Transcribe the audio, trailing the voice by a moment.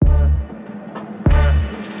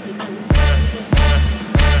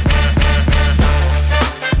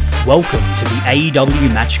Welcome to the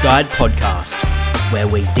AEW Match Guide podcast, where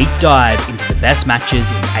we deep dive into the best matches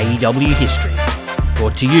in AEW history.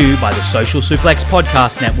 Brought to you by the Social Suplex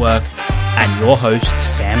Podcast Network and your host,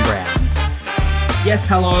 Sam Brown. Yes,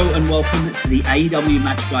 hello and welcome to the AEW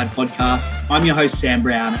Match Guide podcast. I'm your host, Sam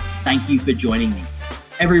Brown. Thank you for joining me.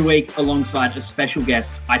 Every week, alongside a special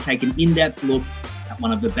guest, I take an in-depth look at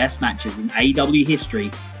one of the best matches in AEW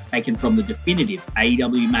history, taken from the definitive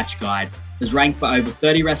AEW Match Guide, as ranked by over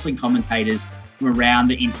 30 wrestling commentators from around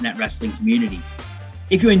the internet wrestling community.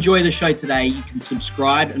 If you enjoy the show today, you can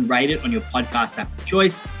subscribe and rate it on your podcast app of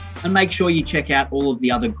choice, and make sure you check out all of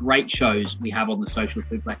the other great shows we have on the Social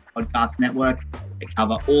Suplex Podcast Network that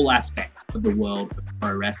cover all aspects of the world of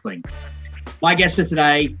pro wrestling. My guest for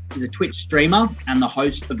today is a Twitch streamer and the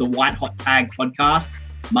host of the White Hot Tag podcast,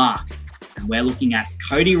 Mark. And we're looking at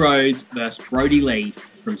Cody Rhodes versus Brodie Lee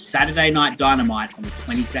from Saturday Night Dynamite on the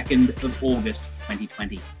 22nd of August,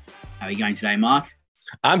 2020. How are you going today, Mark?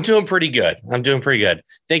 I'm doing pretty good.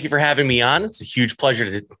 Thank you for having me on. It's a huge pleasure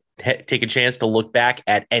to take a chance to look back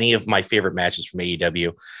at any of my favorite matches from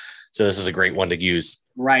AEW. So this is a great one to use.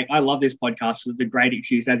 Right. I love this podcast. It's a great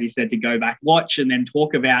excuse, as you said, to go back, watch, and then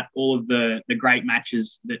talk about all of the great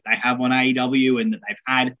matches that they have on AEW and that they've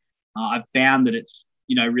had. I've found that it's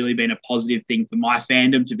really been a positive thing for my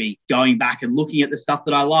fandom to be going back and looking at the stuff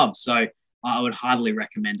that I love. So I would heartily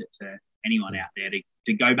recommend it to anyone out there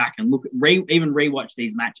to go back and look, even rewatch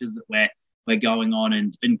these matches that we're going on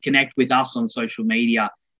and connect with us on social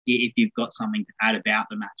media if you've got something to add about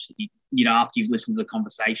the match that you after you've listened to the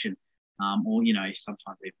conversation, or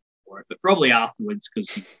sometimes even before it, but probably afterwards,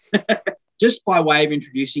 because just by way of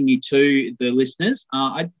introducing you to the listeners,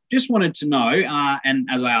 I just wanted to know, and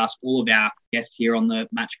as I ask all of our guests here on the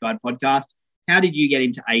Match Guide podcast, how did you get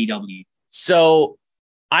into AEW? So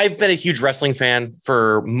I've been a huge wrestling fan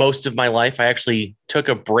for most of my life. I actually took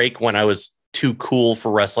a break when I was too cool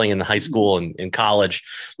for wrestling in high school and in college,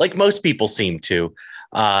 like most people seem to.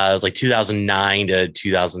 It was like 2009 to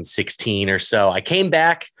 2016 or so. I came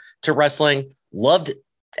back to wrestling, loved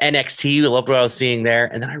NXT, loved what I was seeing there.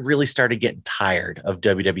 And then I really started getting tired of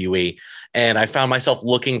WWE. And I found myself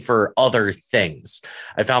looking for other things.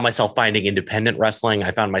 I found myself finding independent wrestling.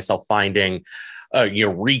 I found myself finding,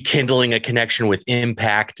 rekindling a connection with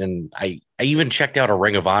Impact. And I even checked out a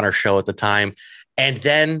Ring of Honor show at the time. And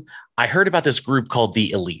then I heard about this group called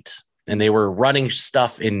The Elite, and they were running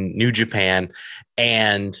stuff in New Japan.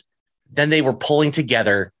 And then they were pulling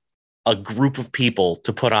together a group of people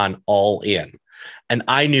to put on All In. And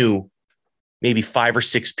I knew maybe 5 or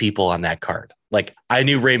 6 people on that card. Like, I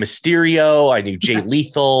knew Rey Mysterio, I knew Jay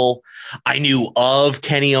Lethal, I knew of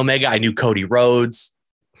Kenny Omega, I knew Cody Rhodes,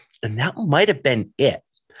 and that might have been it.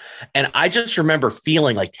 And I just remember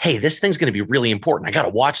feeling like, hey, this thing's going to be really important. I got to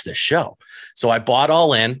watch this show. So I bought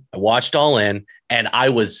All In, I watched All In, and I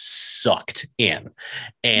was sucked in.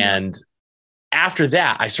 And after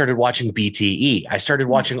that, I started watching BTE. I started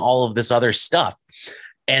watching all of this other stuff.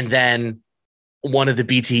 And then one of the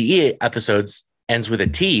BTE episodes ends with a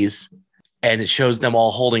tease, and it shows them all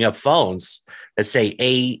holding up phones that say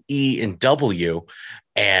A, E, and W.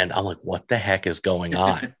 And I'm like, what the heck is going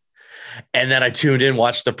on? And then I tuned in,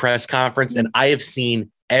 watched the press conference, and I have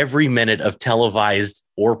seen every minute of televised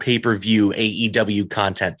or pay-per-view AEW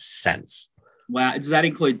content since. Wow. Does that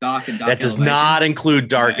include Dark and Dark That does Elevation? not include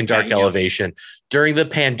Dark and Dark Elevation. During the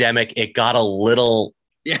pandemic, it got a little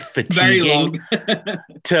fatiguing.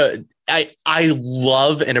 I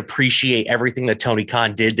love and appreciate everything that Tony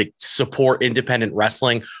Khan did to support independent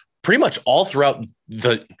wrestling pretty much all throughout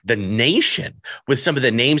the nation with some of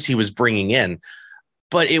the names he was bringing in.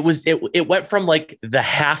 But it went from like the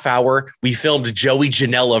half hour we filmed Joey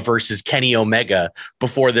Janela versus Kenny Omega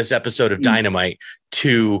before this episode of Dynamite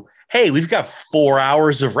to, hey, we've got 4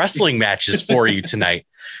 hours of wrestling matches for you tonight.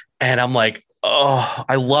 And I'm like, oh,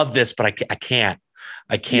 I love this, but I can't.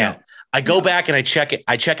 Yeah. I go back and I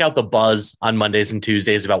check out the buzz on Mondays and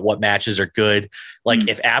Tuesdays about what matches are good. Like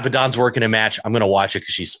if Abaddon's working a match, I'm going to watch it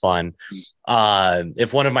because she's fun.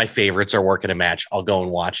 If one of my favorites are working a match, I'll go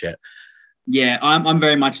and watch it. Yeah, I'm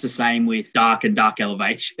very much the same with Dark and Dark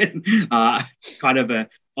Elevation. Kind of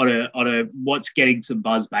on a what's getting some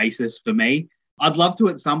buzz basis for me. I'd love to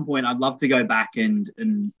at some point. I'd love to go back and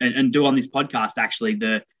do on this podcast actually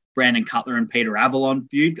the Brandon Cutler and Peter Avalon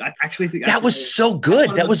feud. I actually think that was so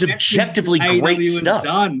good. That was objectively great stuff.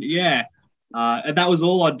 Done, yeah. And that was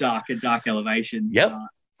all on Dark and Dark Elevation. Yep.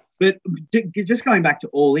 But just going back to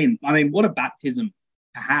All In, I mean, what a baptism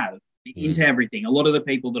to have into everything. A lot of the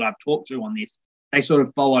people that I've talked to on this, they sort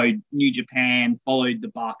of followed New Japan, followed the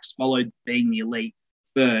Bucks, followed being the Elite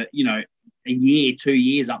for, a year, 2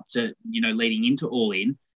 years up to, leading into All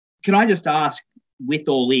In. can I just ask, with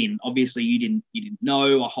All In, obviously you didn't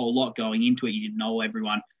know a whole lot going into it. You didn't know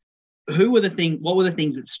everyone. What were the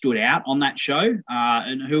things that stood out on that show?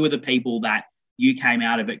 And who were the people that you came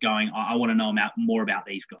out of it going, I want to know more about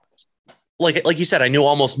these guys? Like you said, I knew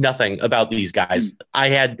almost nothing about these guys. I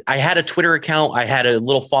had a Twitter account. I had a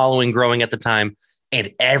little following growing at the time,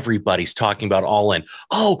 and everybody's talking about All In.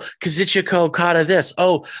 Oh, Kazuchika Okada, this.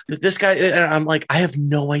 Oh, this guy. And I'm like, I have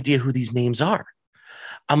no idea who these names are.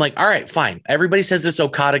 I'm like, all right, fine. Everybody says this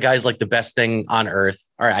Okada guy is like the best thing on earth.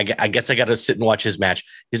 All right, I guess I got to sit and watch his match.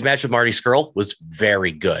 His match with Marty Scurll was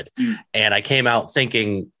very good. And I came out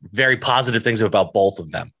thinking very positive things about both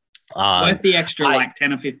of them. Worth the extra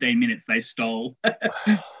 10 or 15 minutes they stole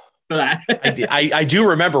for that. I do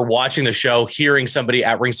remember watching the show, hearing somebody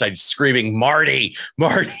at ringside screaming, Marty.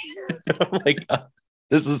 I'm like,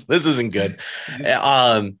 this isn't good.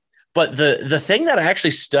 But the thing that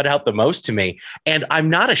actually stood out the most to me, and I'm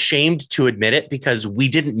not ashamed to admit it because we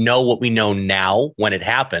didn't know what we know now when it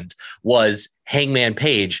happened, was Hangman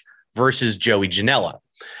Page versus Joey Janela.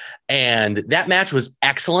 And that match was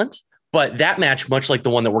excellent. But that match, much like the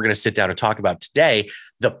one that we're going to sit down and talk about today,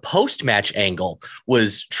 the post-match angle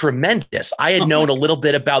was tremendous. I had known a little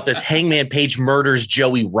bit about this Hangman Page murders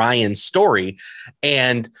Joey Ryan story,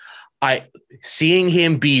 and seeing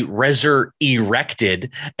him be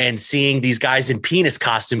resurrected and seeing these guys in penis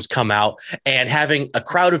costumes come out and having a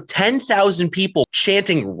crowd of 10,000 people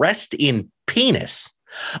chanting "Rest in Penis."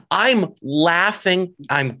 I'm laughing.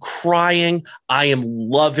 I'm crying. I am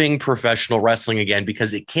loving professional wrestling again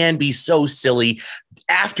because it can be so silly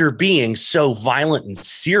after being so violent and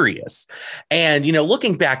serious. And,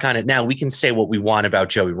 looking back on it now, we can say what we want about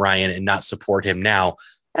Joey Ryan and not support him now.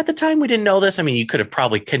 At the time, we didn't know this. I mean, you could have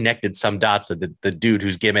probably connected some dots that the dude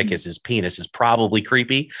whose gimmick is his penis is probably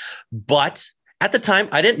creepy. But at the time,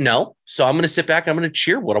 I didn't know. So I'm going to sit back and I'm going to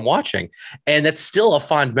cheer what I'm watching. And that's still a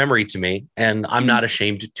fond memory to me. And I'm not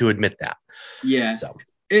ashamed to admit that. Yeah. So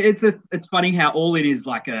it's funny how All In is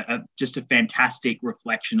like just a fantastic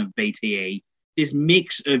reflection of BTE. This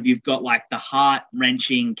mix of, you've got like the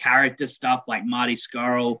heart-wrenching character stuff like Marty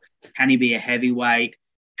Scurll, can he be a heavyweight?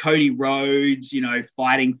 Cody Rhodes,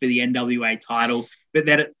 fighting for the NWA title. But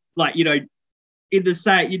then, in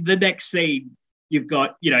the next scene, you've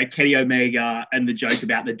got, Kenny Omega and the joke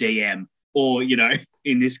about the DM, or,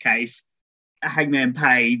 in this case, Hangman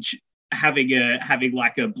Page having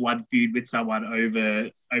like a blood feud with someone over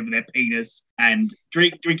their penis and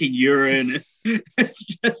drinking urine. It's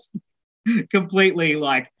just completely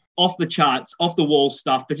like off the charts, off the wall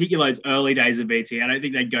stuff, particularly those early days of BT. I don't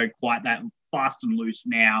think they'd go quite that fast and loose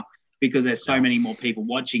now because there's so many more people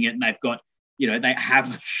watching it, and they've got, they have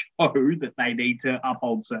a show that they need to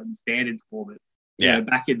uphold certain standards for it. Yeah.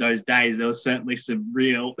 Back in those days, there was certainly some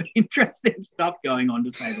real interesting stuff going on,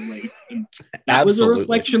 to say the least. And that was a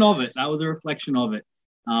reflection of it.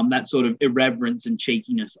 That sort of irreverence and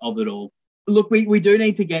cheekiness of it all. Look, we do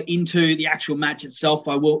need to get into the actual match itself.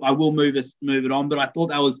 I will move it on, but I thought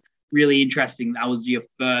that was really interesting. That was your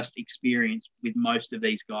first experience with most of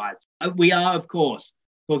these guys. We are, of course,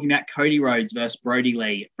 talking about Cody Rhodes versus Brody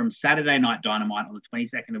Lee from Saturday Night Dynamite on the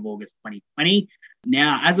 22nd of August, 2020.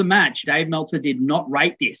 Now, as a match, Dave Meltzer did not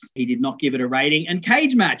rate this. He did not give it a rating. And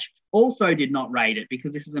Cage Match also did not rate it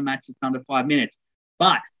because this is a match that's under 5 minutes.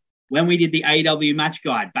 But when we did the AEW Match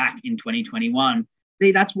Guide back in 2021,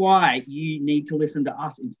 see, that's why you need to listen to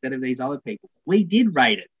us instead of these other people. We did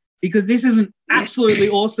rate it because this is an absolutely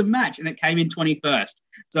awesome match, and it came in 21st.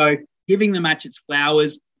 So giving the match its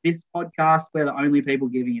flowers. This podcast, we're the only people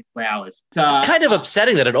giving it flowers. It's kind of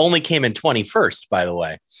upsetting that it only came in 21st, by the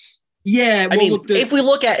way. Yeah. Well, I mean,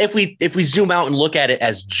 if we zoom out and look at it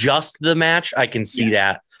as just the match, I can see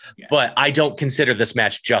that. Yeah. But I don't consider this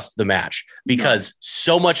match just the match because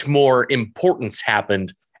so much more importance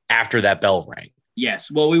happened after that bell rang. Yes.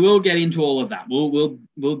 Well, we will get into all of that.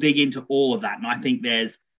 We'll dig into all of that. And I think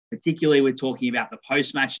particularly we're talking about the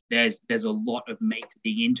post-match, there's a lot of meat to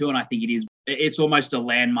dig into. And I think it's almost a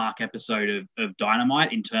landmark episode of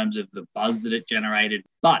Dynamite in terms of the buzz that it generated.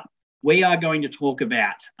 But we are going to talk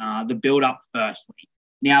about the build-up firstly.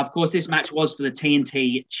 Now, of course, this match was for the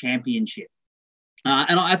TNT Championship.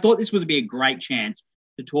 And I thought this would be a great chance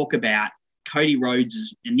to talk about Cody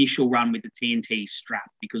Rhodes' initial run with the TNT strap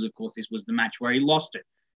because, of course, this was the match where he lost it.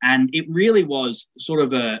 And it really was sort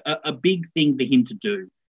of a big thing for him to do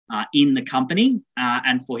in the company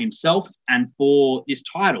and for himself and for this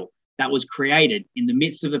title that was created in the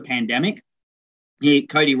midst of a pandemic.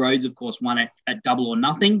 Cody Rhodes, of course, won it at Double or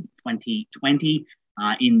Nothing 2020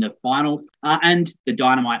 in the final. And the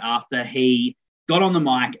Dynamite after, he got on the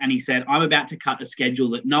mic and he said, I'm about to cut a schedule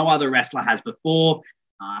that no other wrestler has before.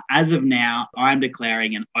 As of now, I'm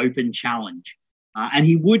declaring an open challenge. And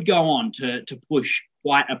he would go on to push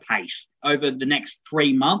quite a pace. Over the next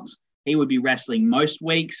 3 months, he would be wrestling most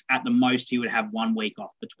weeks. At the most, he would have 1 week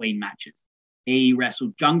off between matches. He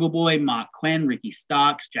wrestled Jungle Boy, Mark Quinn, Ricky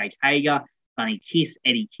Starks, Jake Hager, Sonny Kiss,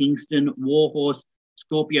 Eddie Kingston, Warhorse,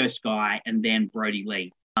 Scorpio Sky, and then Brody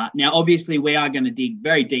Lee. Now, obviously, we are going to dig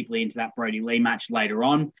very deeply into that Brody Lee match later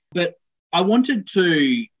on, but I wanted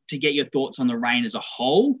to get your thoughts on the reign as a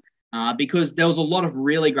whole, because there was a lot of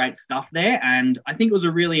really great stuff there, and I think it was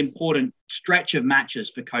a really important stretch of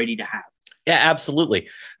matches for Cody to have. Yeah, absolutely.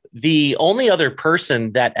 The only other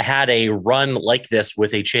person that had a run like this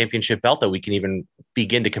with a championship belt that we can even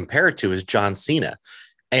begin to compare it to is John Cena.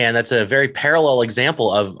 And that's a very parallel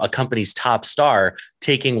example of a company's top star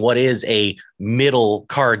taking what is a middle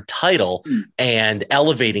card title and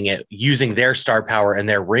elevating it using their star power and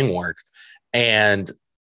their ring work. And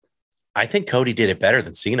I think Cody did it better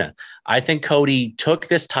than Cena. I think Cody took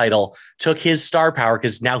this title, took his star power,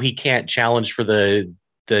 because now he can't challenge for the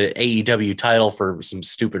AEW title for some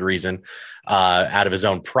stupid reason out of his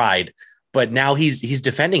own pride. But now he's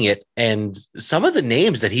defending it. And some of the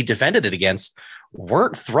names that he defended it against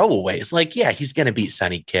weren't throwaways. Like, yeah, he's going to beat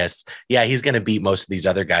Sonny Kiss. Yeah, he's going to beat most of these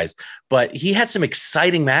other guys. But he had some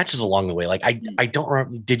exciting matches along the way. Like, I don't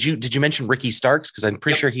remember. Did you mention Ricky Starks? Because I'm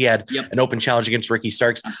pretty sure he had an open challenge against Ricky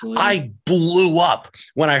Starks. Absolutely. I blew up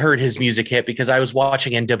when I heard his music hit because I was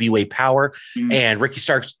watching NWA Power and Ricky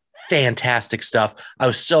Starks. Fantastic stuff. I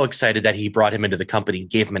was so excited that he brought him into the company,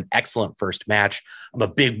 gave him an excellent first match. I'm a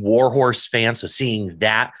big Warhorse fan, so seeing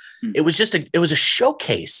that, it was a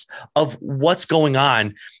showcase of what's going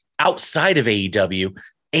on outside of AEW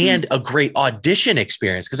and a great audition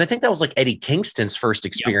experience, because I think that was like Eddie Kingston's first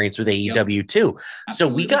experience with AEW too. Absolutely. So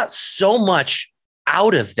we got so much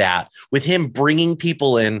out of that with him bringing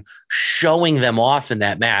people in, showing them off in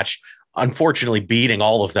that match, unfortunately beating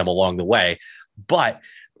all of them along the way. But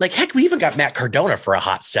like, heck, we even got Matt Cardona for a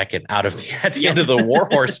hot second out of at the end of the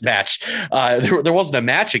Warhorse match. There wasn't a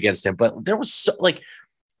match against him, but there was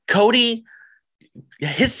Cody,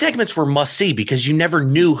 his segments were must see because you never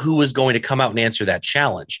knew who was going to come out and answer that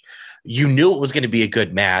challenge. You knew it was going to be a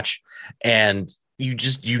good match, and you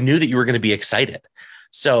knew that you were going to be excited.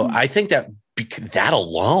 So I think that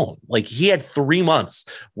alone, like, he had 3 months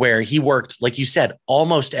where he worked, like you said,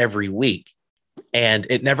 almost every week, and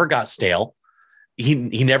it never got stale. He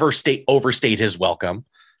never overstayed his welcome.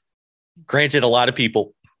 Granted, a lot of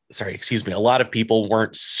people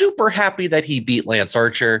weren't super happy that he beat Lance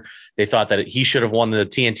Archer. They thought that he should have won the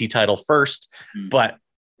TNT title first, but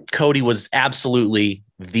Cody was absolutely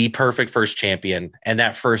the perfect first champion, and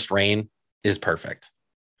that first reign is perfect.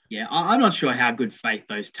 Yeah, I'm not sure how good faith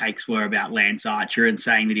those takes were about Lance Archer and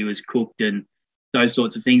saying that he was cooked and those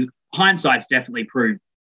sorts of things. Hindsight's definitely proved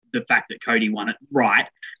the fact that Cody won it right.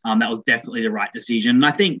 That was definitely the right decision. And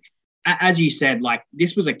I think, as you said, like,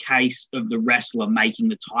 this was a case of the wrestler making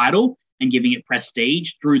the title and giving it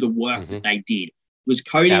prestige through the work that they did. It was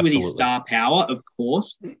Cody with his star power, of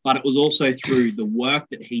course, but it was also through the work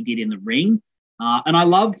that he did in the ring. And I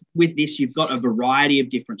love with this, you've got a variety of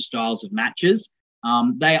different styles of matches.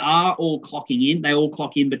 They are all clocking in. They all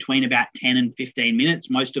clock in between about 10 and 15 minutes.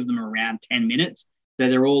 Most of them are around 10 minutes. So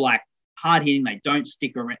they're all like hard hitting. They don't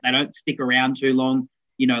stick around too long,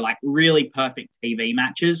 like really perfect TV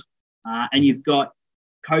matches. And you've got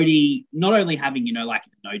Cody not only having, like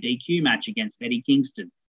a no DQ match against Eddie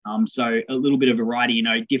Kingston. So a little bit of variety,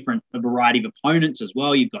 a variety of opponents as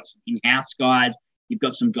well. You've got some in-house guys. You've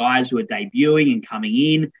got some guys who are debuting and coming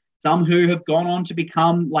in. Some who have gone on to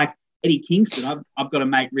become like Eddie Kingston. I've got a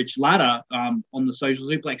mate, Rich Latta, on the Social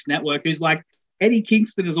Suplex Network, who's like, Eddie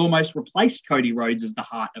Kingston has almost replaced Cody Rhodes as the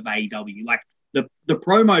heart of AEW. Like the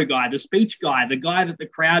promo guy, the speech guy, the guy that the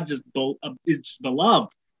crowd is just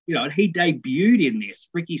beloved. He debuted in this.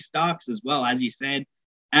 Ricky Starks as well, as you said.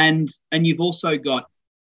 And you've also got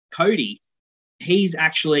Cody. He's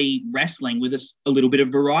actually wrestling with a little bit of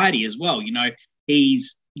variety as well.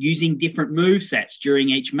 He's using different move sets during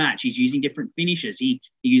each match. He's using different finishes. He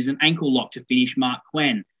uses an ankle lock to finish Mark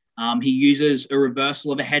Quinn. He uses a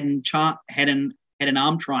reversal of a head and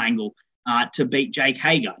arm triangle to beat Jake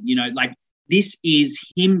Hager. This is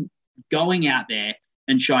him going out there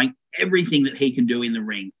and showing everything that he can do in the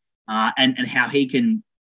ring, and how he can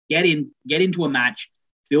get into a match,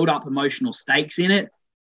 build up emotional stakes in it,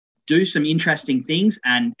 do some interesting things,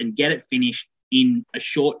 and get it finished in a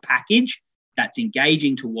short package that's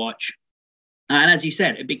engaging to watch. And as you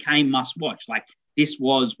said, it became must watch. Like, this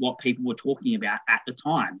was what people were talking about at the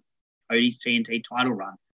time, Cody's TNT title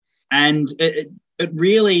run. And it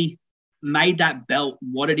really, made that belt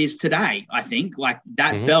what it is today. I think like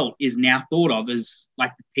that belt is now thought of as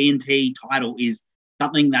like the TNT title is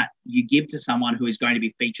something that you give to someone who is going to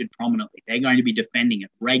be featured prominently. They're going to be defending it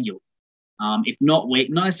regularly. If not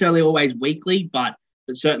not necessarily always weekly, but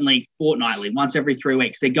certainly fortnightly, once every 3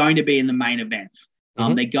 weeks. They're going to be in the main events.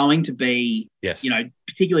 They're going to be,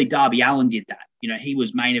 particularly Darby Allin did that. He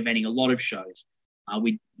was main eventing a lot of shows.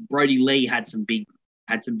 Brody Lee had some big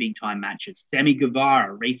time matches. Sammy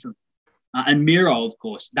Guevara recently. And Miro, of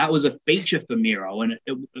course, that was a feature for Miro, and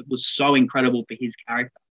it was so incredible for his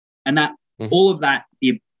character. And that all of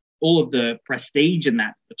the prestige and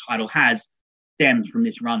that the title has stems from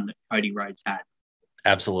this run that Cody Rhodes had.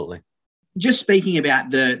 Absolutely. Just speaking about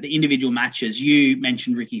the individual matches, you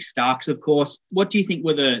mentioned Ricky Starks, of course. What do you think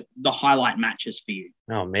were the highlight matches for you?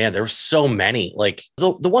 Oh man, there were so many. Like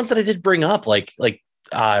the ones that I did bring up, like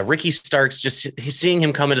Ricky Starks, just seeing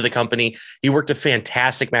him come into the company, he worked a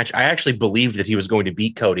fantastic match. I actually believed that he was going to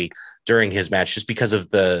beat Cody during his match just because of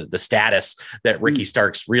the status that Ricky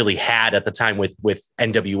Starks really had at the time with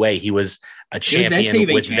NWA. He was a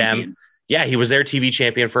champion with them. Yeah, he was their TV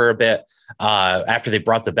champion for a bit after they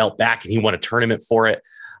brought the belt back, and he won a tournament for it.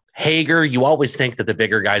 Hager, you always think that the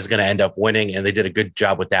bigger guy is going to end up winning, and they did a good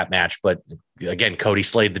job with that match. But again, Cody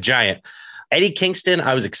slayed the giant. Eddie Kingston,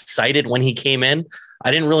 I was excited when he came in.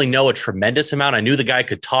 I didn't really know a tremendous amount. I knew the guy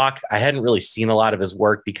could talk. I hadn't really seen a lot of his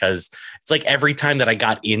work because it's like every time that I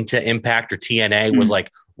got into Impact or TNA was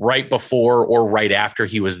like right before or right after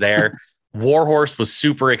he was there. Warhorse was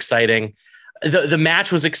super exciting. The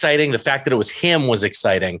match was exciting. The fact that it was him was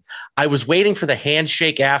exciting. I was waiting for the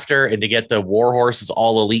handshake after and to get the Warhorse's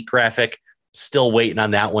all elite graphic. Still waiting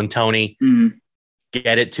on that one, Tony.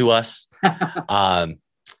 Get it to us.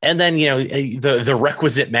 And then, the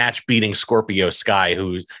requisite match beating Scorpio Sky,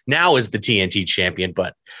 who now is the TNT champion.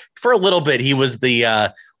 But for a little bit, he was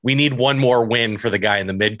the we need one more win for the guy in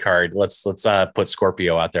the mid card. Let's put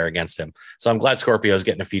Scorpio out there against him. So I'm glad Scorpio is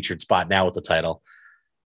getting a featured spot now with the title.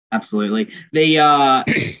 Absolutely.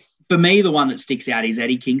 For me, the one that sticks out is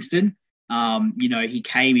Eddie Kingston. He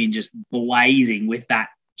came in just blazing with that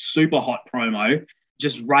super hot promo,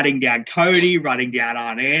 just running down Cody, running down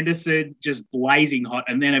Arn Anderson, just blazing hot.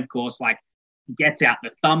 And then, of course, gets out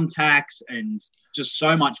the thumbtacks and just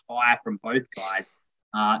so much fire from both guys.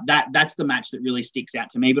 That's the match that really sticks out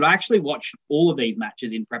to me. But I actually watched all of these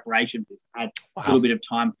matches in preparation because I had a little bit of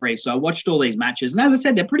time free. So I watched all these matches. And as I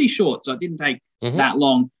said, they're pretty short, so it didn't take that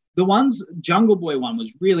long. The Jungle Boy one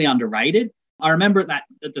was really underrated. I remember at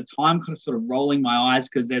the time kind of sort of rolling my eyes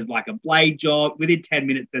because there's like a blade job. Within 10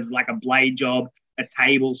 minutes, there's like a blade job, a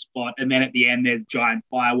table spot, and then at the end, there's giant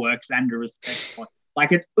fireworks and a respect spot.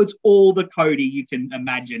 Like it's all the Cody you can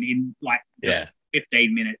imagine in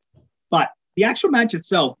 15 minutes. But the actual match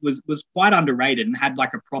itself was quite underrated and had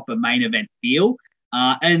like a proper main event feel.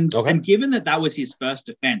 And given that was his first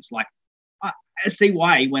defense, I see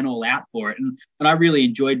why he went all out for it. And I really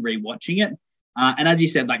enjoyed rewatching it. And as you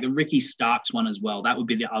said, like the Ricky Starks one as well, that would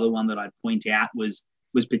be the other one that I'd point out was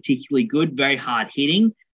particularly good, very hard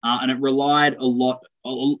hitting. And it relied a lot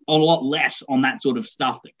less on that sort of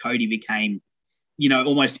stuff that Cody became,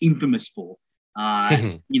 almost infamous for.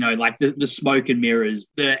 Like the smoke and mirrors,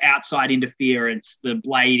 the outside interference, the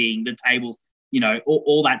blading, the tables,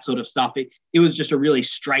 all that sort of stuff. It was just a really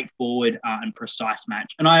straightforward and precise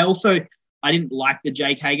match. And I didn't like the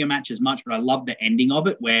Jake Hager match as much, but I loved the ending of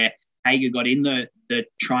it where Hager got in the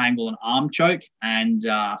triangle and arm choke and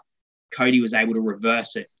Cody was able to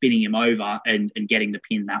reverse it, spinning him over and getting the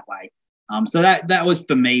pin that way. So that was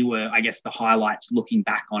for me were, I guess, the highlights looking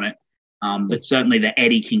back on it. But certainly the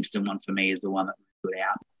Eddie Kingston one for me is the one that stood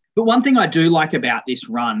out. But one thing I do like about this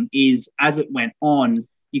run is as it went on,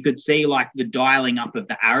 you could see like the dialing up of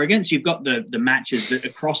the arrogance. You've got the matches that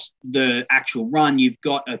across the actual run, you've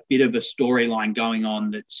got a bit of a storyline going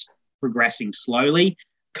on that's progressing slowly.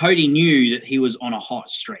 Cody knew that he was on a hot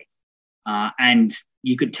streak and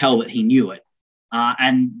you could tell that he knew it.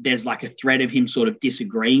 And there's like a thread of him sort of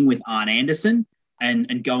disagreeing with Arn Anderson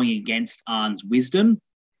and going against Arn's wisdom.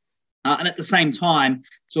 And at the same time,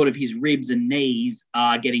 sort of his ribs and knees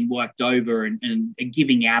are getting worked over and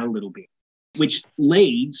giving out a little bit, which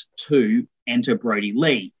leads to enter Brody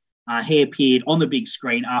Lee. He appeared on the big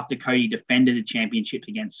screen after Cody defended the championships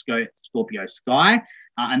against Scorpio Sky.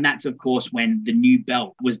 And that's, of course, when the new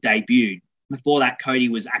belt was debuted. Before that, Cody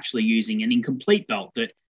was actually using an incomplete belt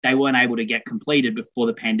that they weren't able to get completed before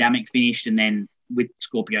the pandemic finished. And then with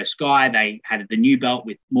Scorpio Sky, they had the new belt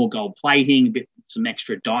with more gold plating, some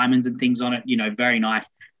extra diamonds and things on it, very nice.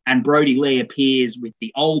 And Brody Lee appears with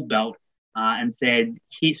the old belt and said,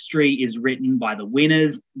 history is written by the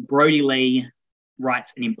winners. Brody Lee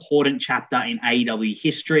writes an important chapter in AEW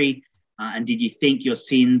history? And did you think your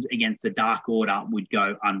sins against the Dark Order would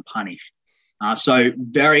go unpunished? So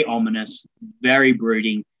very ominous, very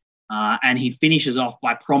brooding. And he finishes off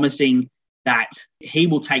by promising that he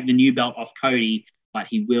will take the new belt off Cody, but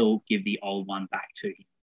he will give the old one back to him.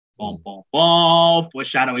 Bom, bom, bom,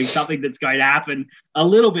 foreshadowing something that's going to happen a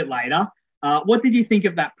little bit later. What did you think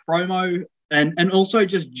of that promo? And also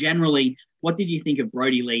just generally, what did you think of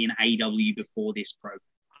Brody Lee in AEW before this program?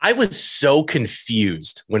 I was so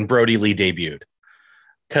confused when Brody Lee debuted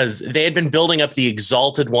because they had been building up the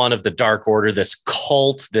Exalted One of the Dark Order, this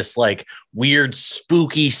cult, this like weird,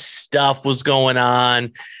 spooky stuff was going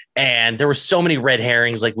on. And there were so many red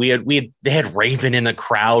herrings. Like they had Raven in the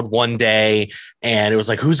crowd one day, and it was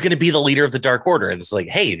like, who's going to be the leader of the Dark Order? And it's like,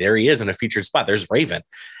 hey, there he is in a featured spot. There's Raven.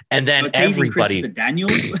 And then everybody,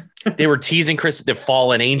 Daniels. They were teasing Chris, the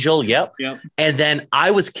Fallen Angel. Yep. And then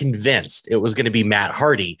I was convinced it was going to be Matt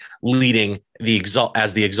Hardy leading the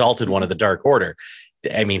Exalted One of the Dark Order.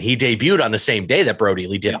 I mean, he debuted on the same day that Brody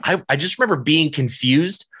Lee did. I just remember being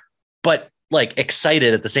confused, but like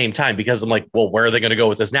excited at the same time, because I'm like, well, where are they going to go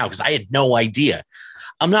with this now? Because I had no idea.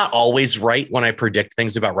 I'm not always right when I predict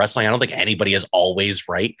things about wrestling. I don't think anybody is always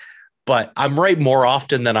right, but I'm right more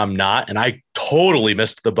often than I'm not. And I totally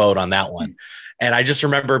missed the boat on that one. And I just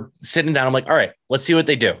remember sitting down. I'm like, all right, let's see what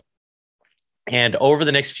they do. And over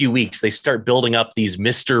the next few weeks, they start building up these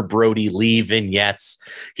Mr. Brody Lee vignettes.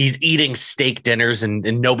 He's eating steak dinners and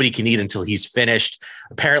nobody can eat until he's finished.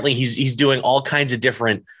 Apparently he's doing all kinds of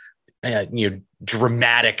different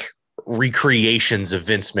dramatic recreations of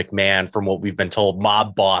Vince McMahon from what we've been told,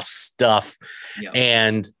 mob boss stuff.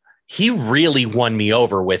 And he really won me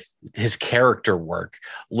over with his character work,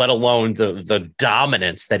 let alone the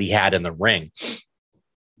dominance that he had in the ring.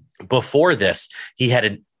 Before this, he had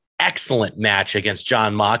an excellent match against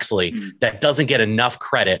Jon Moxley that doesn't get enough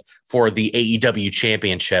credit for the AEW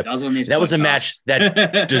championship. That was a match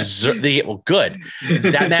that deserved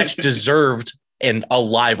that match deserved a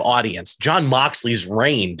live audience. Jon Moxley's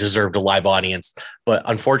reign deserved a live audience, but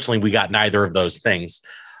unfortunately we got neither of those things.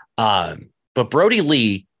 But Brody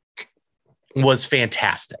Lee was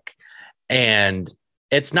fantastic. And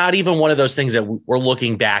it's not even one of those things that we're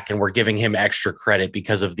looking back and we're giving him extra credit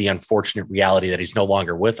because of the unfortunate reality that he's no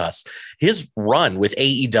longer with us. His run with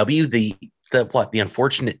AEW, the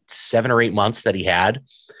unfortunate 7 or 8 months that he had,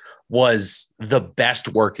 was the best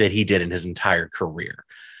work that he did in his entire career.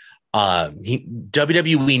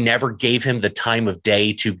 WWE never gave him the time of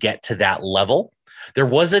day to get to that level. There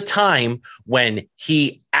was a time when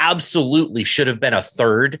he absolutely should have been a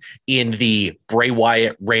third in the Bray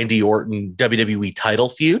Wyatt, Randy Orton WWE title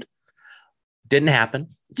feud. Didn't happen.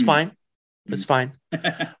 It's fine. It's fine.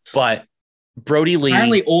 But Brody Lee.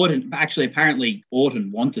 Apparently Orton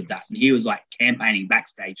wanted that, and he was like campaigning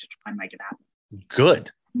backstage to try and make it happen.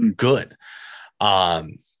 Good.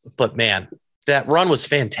 But man, that run was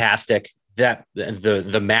fantastic. That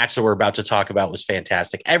the match that we're about to talk about was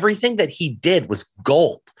fantastic. Everything that he did was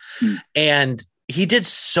gold. And he did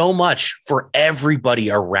so much for everybody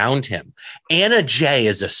around him. Anna Jay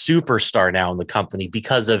is a superstar now in the company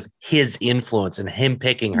because of his influence and him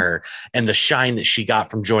picking her and the shine that she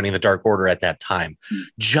got from joining the Dark Order at that time.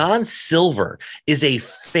 John Silver is a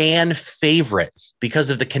fan favorite because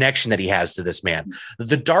of the connection that he has to this man.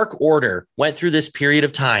 The Dark Order went through this period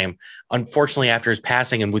of time, unfortunately, after his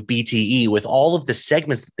passing, and with BTE, with all of the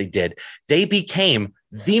segments that they did, they became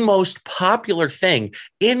the most popular thing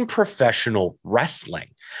in professional wrestling.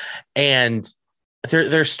 And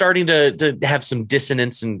they're starting to have some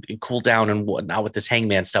dissonance and cool down and whatnot with this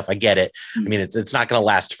Hangman stuff. I get it. I mean, it's not going to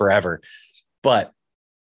last forever, but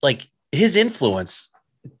like his influence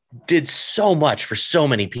did so much for so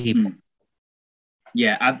many people.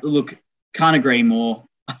 Yeah, look, can't agree more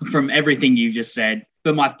from everything you've just said.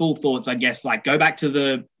 For my full thoughts, I guess, like go back to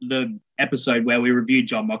the episode where we reviewed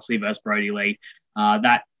Jon Moxley versus Brody Lee.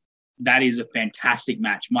 That is a fantastic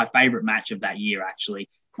match. My favorite match of that year, actually.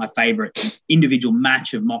 My favorite individual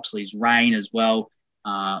match of Moxley's reign as well.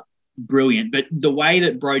 Brilliant. But the way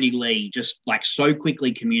that Brody Lee just like so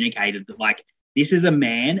quickly communicated that like this is a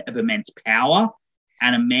man of immense power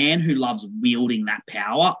and a man who loves wielding that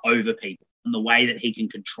power over people, and the way that he can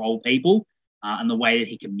control people and the way that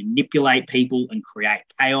he can manipulate people and create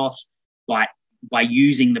chaos by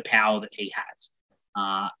using the power that he has.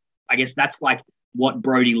 I guess that's like what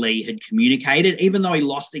Brody Lee had communicated, even though he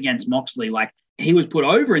lost against Moxley. Like he was put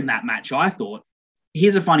over in that match, I thought.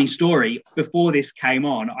 Here's a funny story. Before this came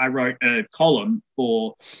on, I wrote a column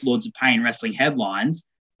for Lords of Pain Wrestling Headlines.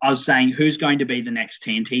 I was saying who's going to be the next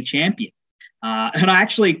TNT champion. And I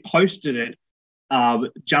actually posted it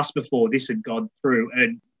just before this had gone through,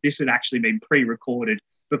 and this had actually been pre-recorded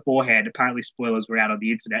beforehand. Apparently, spoilers were out on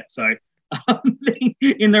the internet. So,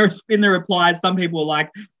 in the replies, some people were like,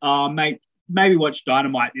 "Mate, maybe watch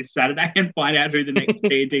Dynamite this Saturday and find out who the next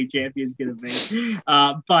TNT champion is going to be."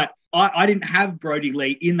 But I didn't have Brody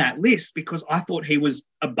Lee in that list because I thought he was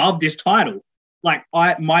above this title. Like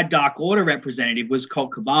my Dark Order representative was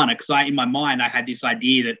Colt Cabana because in my mind I had this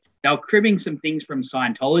idea that they were cribbing some things from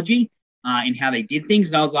Scientology in how they did things,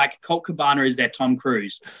 and I was like, Colt Cabana is their Tom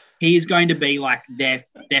Cruise. He is going to be like their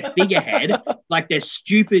figurehead, like their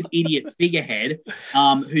stupid idiot figurehead,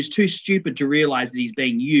 who's too stupid to realize that he's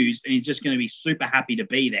being used, and he's just going to be super happy to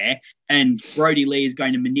be there. And Brody Lee is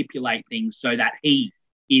going to manipulate things so that he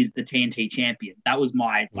is the TNT champion. That was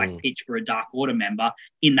my pitch for a Dark Order member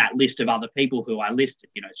in that list of other people who I listed.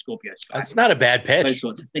 Scorpio Sky. That's not a bad pitch. Those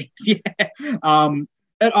sorts of things. Yeah.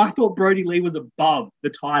 And I thought Brody Lee was above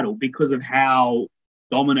the title because of how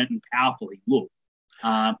dominant and powerful he looked.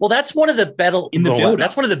 Well, that's one of the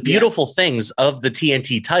that's one of the beautiful things of the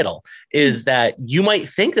TNT title is that you might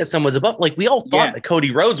think that someone's above. Like we all thought that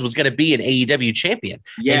Cody Rhodes was going to be an AEW champion,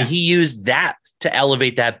 and he used that to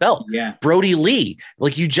elevate that belt. Yeah, Brody Lee,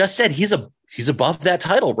 like you just said, he's above that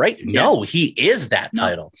title, right? Yeah. No, he is that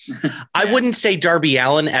title. I wouldn't say Darby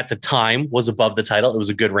Allin at the time was above the title. It was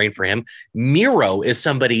a good reign for him. Miro is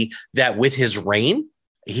somebody that with his reign,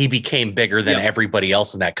 he became bigger than everybody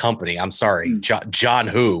else in that company. I'm sorry, John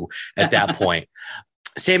Who at that point.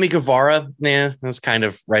 Sammy Guevara, that's kind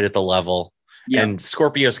of right at the level. Yeah. And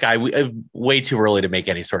Scorpio Sky, way too early to make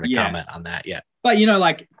any sort of comment on that yet. But,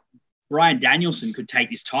 like Bryan Danielson could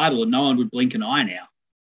take this title and no one would blink an eye now.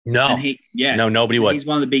 No, no, nobody would. He's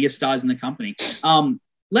one of the biggest stars in the company.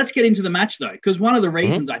 Let's get into the match, though, because one of the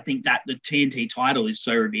reasons I think that the TNT title is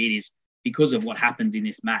so revered is because of what happens in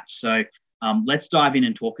this match. So let's dive in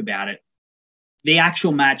and talk about it. The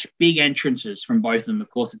actual match, big entrances from both of them. Of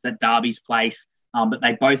course, it's at Darby's place, but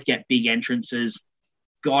they both get big entrances.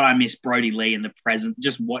 God, I miss Brody Lee in the present.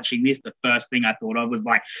 Just watching this, the first thing I thought of was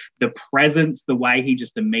like the presence, the way he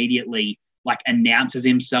just immediately announces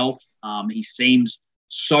himself. He seems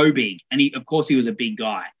so big, and he was a big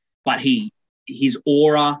guy, but his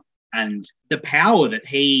aura and the power that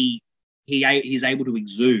he's able to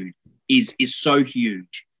exude is so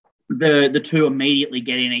huge. The two immediately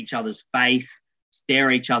get in each other's face,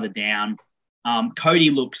 stare each other down.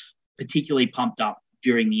 Cody looks particularly pumped up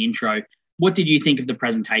during the intro. What did you think of the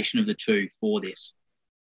presentation of the two for this?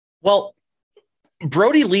 Well,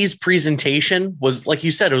 Brody Lee's presentation was, like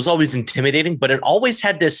you said, it was always intimidating, but it always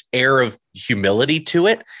had this air of humility to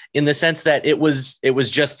it in the sense that it was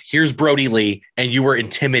just, here's Brody Lee, and you were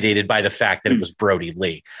intimidated by the fact that it was Brody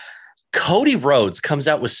Lee. Cody Rhodes comes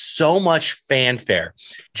out with so much fanfare.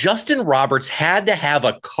 Justin Roberts had to have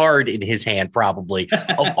a card in his hand, probably,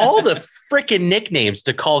 of all the freaking nicknames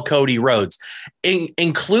to call Cody Rhodes,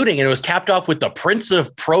 including, and it was capped off with the Prince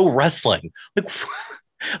of Pro Wrestling.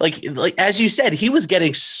 Like as you said, he was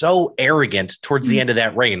getting so arrogant towards the end of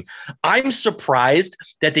that reign. I'm surprised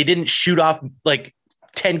that they didn't shoot off like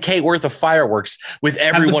 10K worth of fireworks with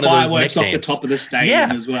every one of those nicknames off the top of the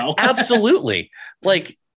stadium as well. Absolutely.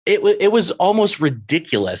 Like it was almost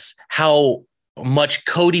ridiculous how much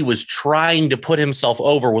Cody was trying to put himself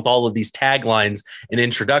over with all of these taglines and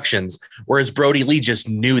introductions, whereas Brody Lee just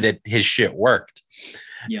knew that his shit worked.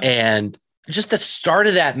 Yeah. And just the start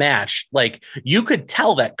of that match, like you could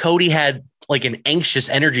tell that Cody had like an anxious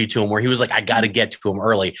energy to him where he was like, I got to get to him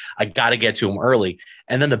early.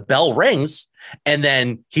 And then the bell rings and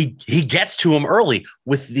then he gets to him early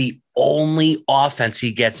with the only offense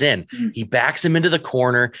he gets in. He backs him into the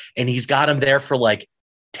corner and he's got him there for like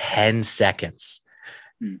 10 seconds.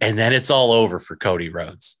 And then it's all over for Cody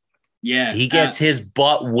Rhodes. Yeah. He gets his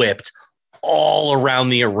butt whipped all around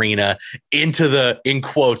the arena into the, in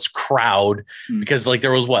quotes, crowd, because like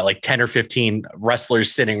there was 10 or 15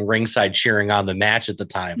 wrestlers sitting ringside cheering on the match at the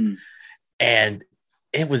time. And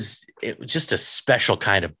it was just a special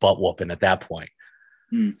kind of butt whooping at that point.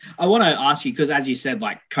 I want to ask you, because as you said,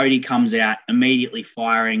 like Cody comes out immediately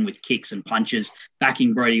firing with kicks and punches,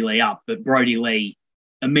 backing Brody Lee up, but Brody Lee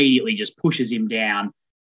immediately just pushes him down,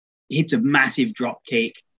 hits a massive drop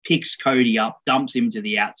kick, picks Cody up, dumps him to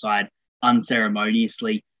the outside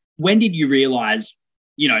unceremoniously. When did you realize,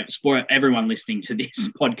 spoiler, everyone listening to this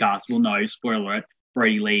podcast will know, spoiler alert,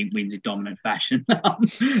 Brody Lee wins in dominant fashion.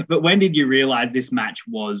 But when did you realize this match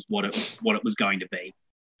was what it was going to be?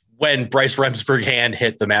 When Bryce Remsburg hand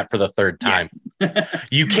hit the mat for the third time.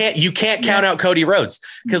 You can't count out Cody Rhodes,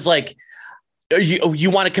 because like you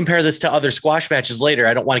want to compare this to other squash matches later.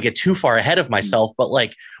 I don't want to get too far ahead of myself, but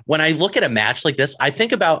like when I look at a match like this, I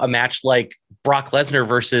think about a match like Brock Lesnar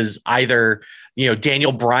versus either,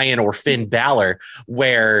 Daniel Bryan or Finn Balor,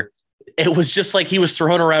 where it was just like he was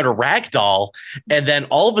throwing around a rag doll, and then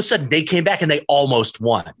all of a sudden they came back and they almost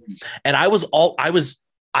won. And I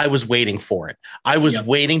was waiting for it. I was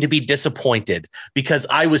waiting to be disappointed because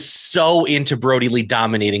I was so into Brody Lee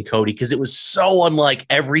dominating Cody because it was so unlike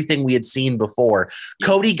everything we had seen before.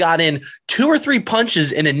 Cody got in 2 or 3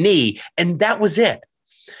 punches in a knee, and that was it.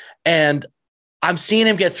 And I'm seeing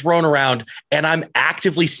him get thrown around, and I'm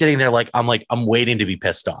actively sitting there I'm waiting to be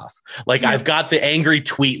pissed off. I've got the angry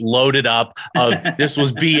tweet loaded up of this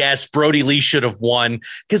was BS. Brody Lee should have won,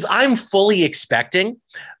 because I'm fully expecting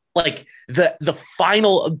the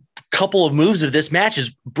final couple of moves of this match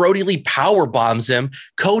is Brody Lee power bombs him.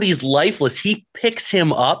 Cody's lifeless. He picks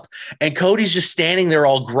him up, and Cody's just standing there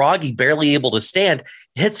all groggy, barely able to stand,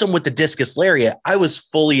 hits him with the discus lariat. I was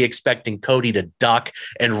fully expecting Cody to duck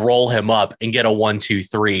and roll him up and get a 1, 2,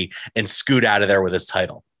 3 and scoot out of there with his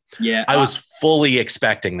title. Yeah. I was fully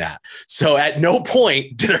expecting that. So at no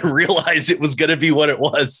point did I realize it was going to be what it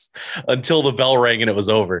was until the bell rang and it was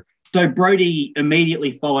over. So Brody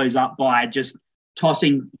immediately follows up by just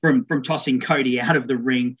tossing Cody out of the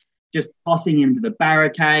ring, just tossing him to the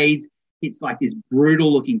barricades. It's like this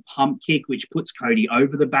brutal looking pump kick, which puts Cody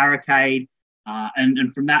over the barricade.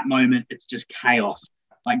 And from that moment, it's just chaos.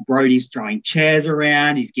 Brody's throwing chairs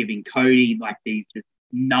around. He's giving Cody these just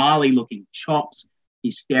gnarly looking chops.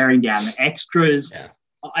 He's staring down the extras. Yeah.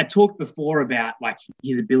 I talked before about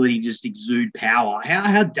his ability to just exude power.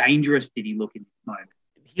 How dangerous did he look in this moment?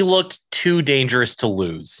 He looked too dangerous to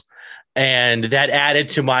lose. And that added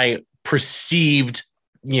to my perceived,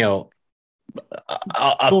 what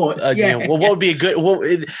would be a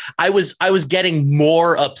good, I was getting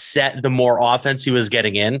more upset the more offense he was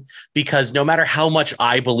getting in, because no matter how much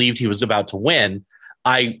I believed he was about to win,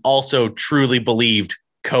 I also truly believed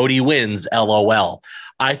Cody wins, LOL.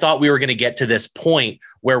 I thought we were going to get to this point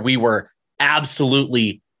where we were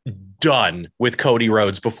absolutely done with Cody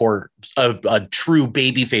Rhodes before a true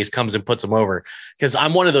babyface comes and puts him over. Because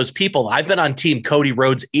I'm one of those people. I've been on team Cody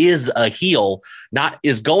Rhodes is a heel, not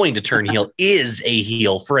is going to turn heel, is a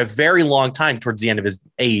heel for a very long time towards the end of his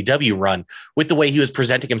AEW run, with the way he was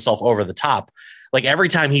presenting himself over the top. Every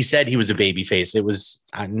time he said he was a babyface, it was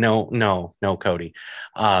no, Cody.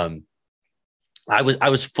 I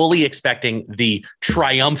was fully expecting the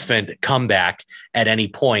triumphant comeback at any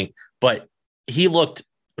point, but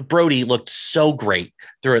Brody looked so great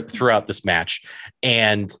throughout this match.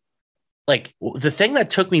 And the thing that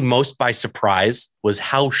took me most by surprise was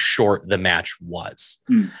how short the match was.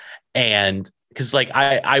 And because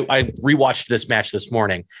I rewatched this match this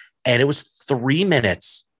morning, and it was 3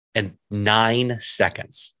 minutes and 9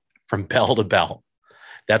 seconds from bell to bell.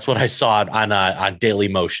 That's what I saw on Daily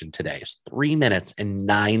Motion today. It's 3 minutes and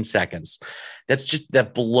 9 seconds.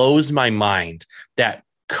 That blows my mind that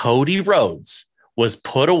Cody Rhodes was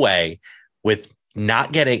put away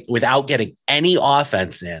without getting any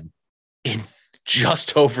offense in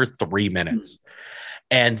just over 3 minutes.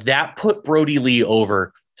 And that put Brody Lee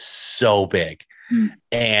over so big.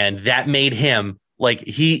 And that made him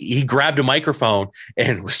he grabbed a microphone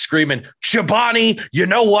and was screaming, "Shabani, you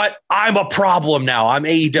know what? I'm a problem now. I'm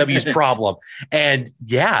AEW's problem." And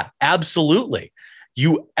yeah, absolutely.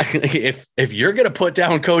 If you're going to put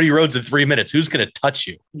down Cody Rhodes in 3 minutes, who's going to touch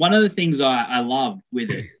you? One of the things I loved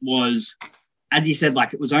with it was, as you said,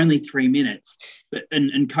 it was only 3 minutes,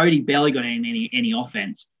 and Cody barely got in any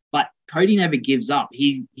offense. But Cody never gives up.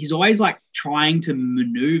 He's always trying to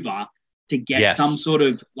maneuver to get some sort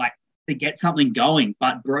of to get something going.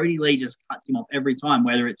 But Brody Lee just cuts him off every time,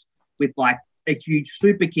 whether it's with a huge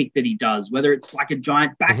super kick that he does, whether it's a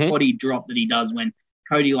giant back body drop that he does when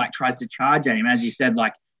Cody tries to charge at him. As you said,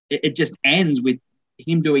 it just ends with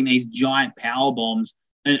him doing these giant power bombs,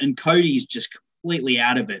 and Cody's just completely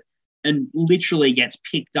out of it and literally gets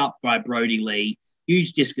picked up by Brody Lee.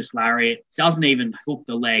 Huge discus lariat, doesn't even hook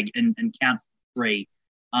the leg and counts 3.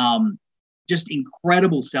 Just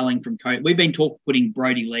incredible selling from Cody. We've been putting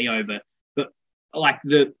Brody Lee over, but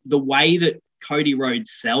the way that Cody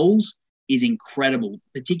Rhodes sells is incredible,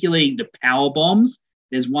 particularly the power bombs.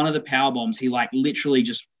 There's one of the power bombs he literally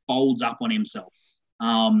just folds up on himself.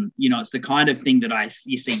 It's the kind of thing that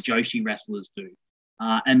you see Joshi wrestlers do.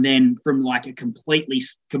 And then from a complete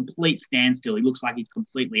standstill, he looks like he's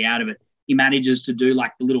completely out of it. He manages to do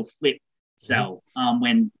the little flip sell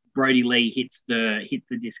when Brody Lee hits the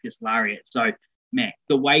discus lariat. So man,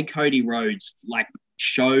 the way Cody Rhodes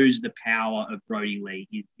shows the power of Brody Lee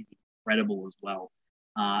is incredible as well.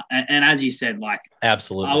 And as you said, like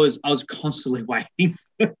Absolutely, I was constantly waiting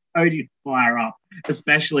for Cody to fire up,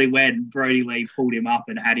 especially when Brody Lee pulled him up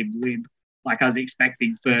and had him limp. Like I was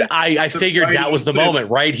expecting I figured Brody, that was the moment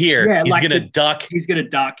right here. Yeah, he's like gonna duck. He's gonna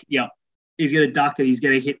duck. Yep. He's gonna duck and he's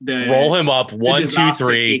gonna hit the roll him up 1, 2,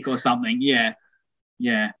 3 kick or something. Yeah.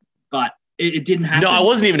 Yeah. But it didn't happen. No, I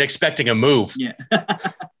wasn't even expecting a move. Yeah.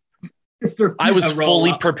 I was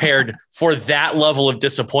fully prepared for that level of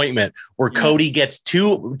disappointment where Cody gets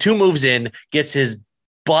two moves in, gets his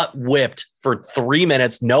butt whipped for 3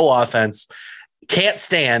 minutes, no offense, can't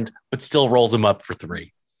stand, but still rolls him up for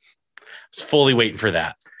 3. I was fully waiting for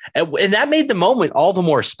that. And that made the moment all the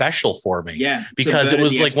more special for me. Yeah. Because it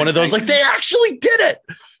was like one of those, like, they actually did it.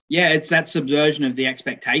 Yeah, it's that subversion of the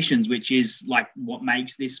expectations, which is like what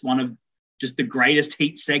makes this one of just the greatest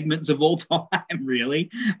heat segments of all time, really.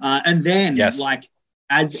 And then, like,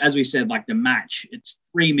 as we said, like the match, it's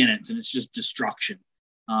 3 minutes and it's just destruction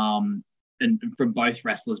and from both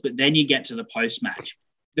wrestlers. But then you get to the post-match.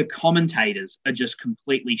 The commentators are just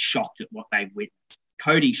completely shocked at what they've witnessed.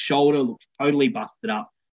 Cody's shoulder looks totally busted up.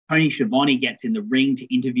 Tony Schiavone gets in the ring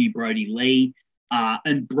to interview Brody Lee.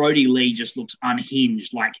 And Brody Lee just looks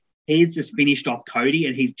unhinged. Like he's just finished off Cody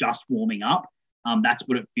and he's just warming up. That's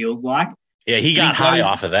what it feels like. Yeah, he got high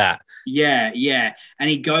off of that. Yeah, yeah. And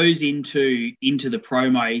he goes into the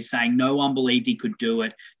promo. He's saying no one believed he could do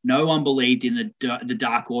it. No one believed in the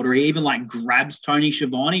Dark Order. He even like grabs Tony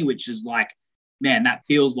Schiavone, which is like, man, that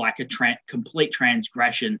feels like a complete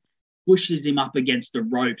transgression. Pushes him up against the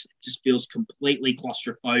ropes. It just feels completely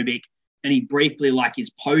claustrophobic. And he briefly like is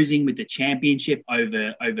posing with the championship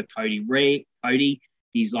over Cody.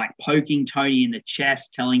 He's like poking Tony in the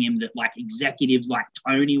chest, telling him that like executives like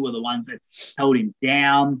Tony were the ones that held him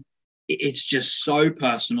down. It's just so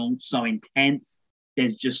personal, so intense.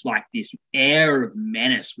 There's just like this air of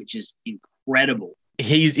menace, which is incredible.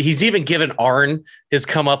 He's even given Arn his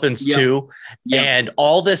comeuppance too. Yep. And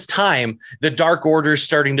all this time, the Dark Order is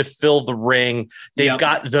starting to fill the ring. They've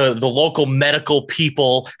got the local medical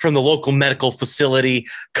people from the local medical facility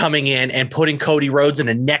coming in and putting Cody Rhodes in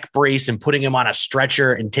a neck brace and putting him on a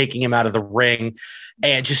stretcher and taking him out of the ring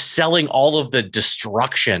and just selling all of the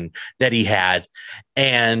destruction that he had.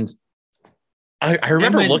 And I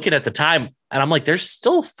remember looking at the time and I'm like, there's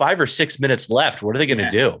still 5 or 6 minutes left. What are they going to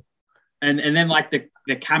do? And then like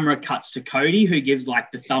the camera cuts to Cody, who gives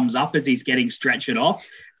like the thumbs up as he's getting stretchered off.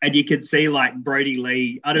 And you can see like Brody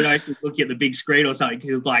Lee, I don't know if you're looking at the big screen or something,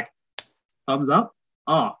 he was like, thumbs up?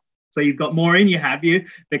 Oh, so you've got more in you, have you?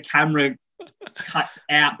 The camera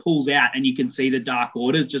pulls out, and you can see the Dark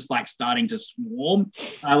Order just like starting to swarm.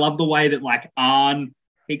 I love the way that like Arn,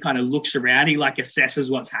 he kind of looks around, he like assesses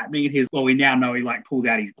what's happening. We now know he like pulls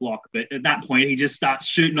out his Glock, but at that point he just starts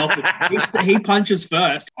shooting off. He punches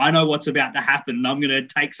first. I know what's about to happen and I'm going to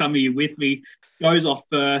take some of you with me. Goes off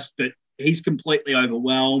first, but he's completely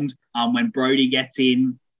overwhelmed. When Brody gets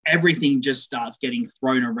in, everything just starts getting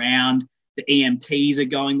thrown around. The EMTs are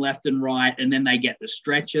going left and right, and then they get the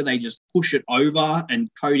stretcher. They just push it over and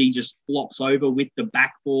Cody just flops over with the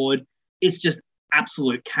backboard. It's just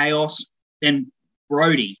absolute chaos. Then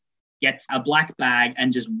Brody gets a black bag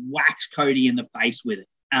and just whacks Cody in the face with it.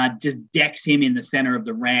 Just decks him in the center of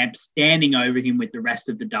the ramp, standing over him with the rest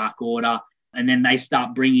of the Dark Order. And then they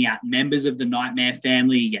start bringing out members of the Nightmare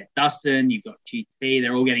family. You get Dustin, you've got QT.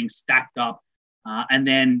 They're all getting stacked up. And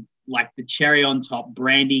then, like the cherry on top,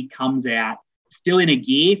 Brandy comes out, still in a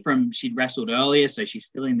gear from she'd wrestled earlier. So she's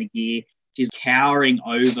still in the gear. She's cowering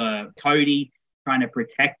over Cody, trying to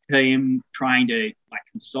protect him, trying to like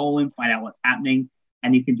console him, find out what's happening.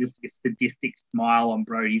 And you can just see a sadistic smile on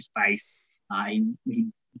Brody's face. He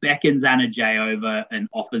beckons Anna Jay over and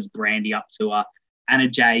offers Brandy up to her. Anna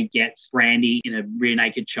Jay gets Brandy in a rear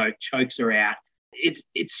naked choke, chokes her out. It's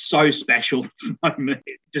so special, this moment.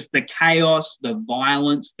 Just the chaos, the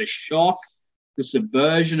violence, the shock, the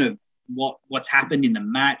subversion of what's happened in the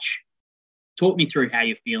match. Talk me through how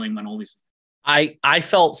you're feeling when all this is. I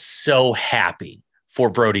felt so happy for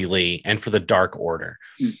Brody Lee and for the Dark Order.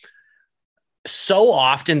 So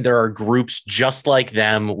often there are groups just like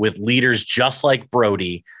them with leaders just like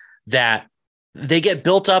Brody that they get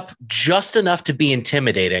built up just enough to be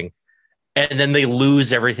intimidating, and then they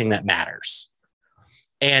lose everything that matters.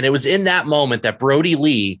 And it was in that moment that Brody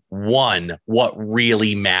Lee won what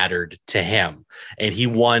really mattered to him, and he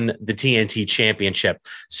won the TNT championship.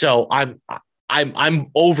 So I'm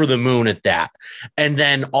over the moon at that. And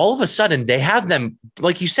then all of a sudden they have them,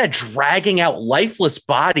 like you said, dragging out lifeless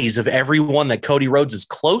bodies of everyone that Cody Rhodes is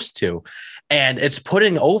close to. And it's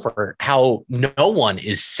putting over how no one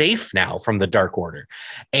is safe now from the Dark Order.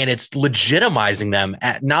 And it's legitimizing them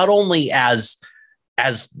not only as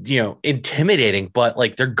as, intimidating, but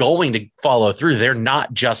like they're going to follow through. They're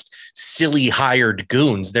not just silly hired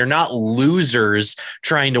goons. They're not losers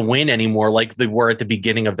trying to win anymore like they were at the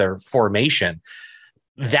beginning of their formation.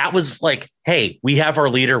 That was like, hey, we have our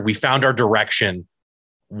leader. We found our direction.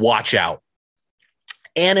 Watch out.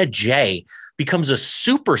 Anna Jay becomes a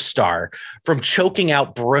superstar from choking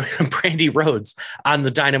out Brandi Rhodes on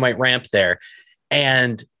the Dynamite ramp there.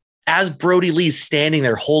 And as Brody Lee's standing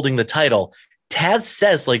there holding the title, Taz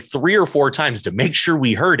says like 3 or 4 times to make sure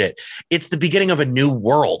we heard it, it's the beginning of a new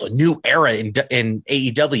world, a new era in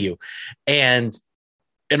AEW. And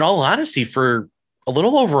in all honesty, for a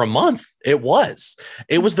little over a month, it was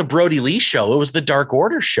the Brody Lee show. It was the Dark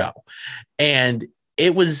Order show. And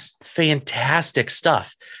it was fantastic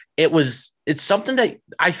stuff. It's something that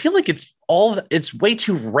I feel like it's way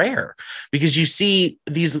too rare, because you see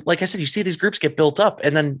these, like I said, you see these groups get built up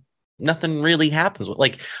and then nothing really happens.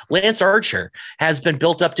 Like Lance Archer has been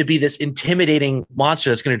built up to be this intimidating monster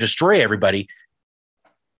that's going to destroy everybody.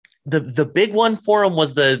 The big one for him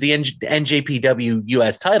was the NJPW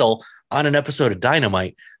US title on an episode of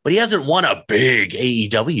Dynamite, but he hasn't won a big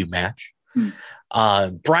AEW match.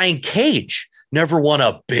 Brian Cage never won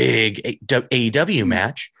a big AEW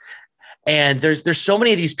match. And there's so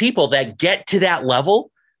many of these people that get to that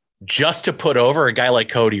level just to put over a guy like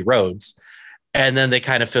Cody Rhodes. And then they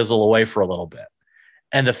kind of fizzle away for a little bit.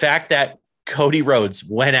 And the fact that Cody Rhodes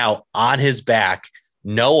went out on his back,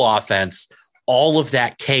 no offense, all of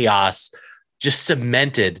that chaos just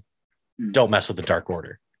cemented, don't mess with the Dark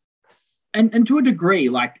Order. And to a degree,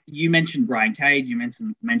 like you mentioned Brian Cage, you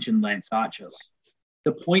mentioned Lance Archer. Like,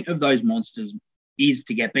 the point of those monsters is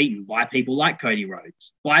to get beaten by people like Cody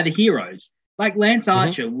Rhodes, by the heroes. Like Lance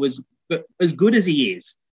Archer was as good as he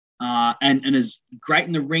is, and as great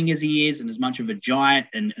in the ring as he is, and as much of a giant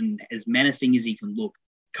and as menacing as he can look.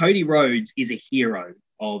 Cody Rhodes is a hero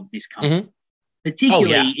of this company,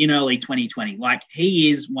 particularly in early 2020. Like, he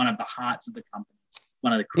is one of the hearts of the company,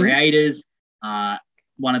 one of the creators,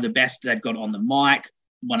 one of the best they've got on the mic,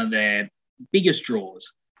 one of their biggest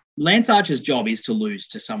draws. Lance Archer's job is to lose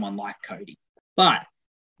to someone like Cody. But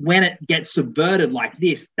when it gets subverted like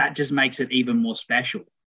this, that just makes it even more special.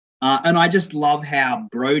 And I just love how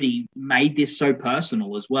Brody made this so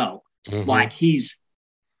personal as well. Like, he's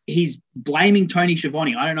blaming Tony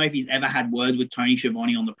Schiavone. I don't know if he's ever had words with Tony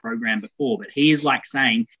Schiavone on the program before, but he is like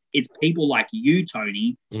saying, it's people like you,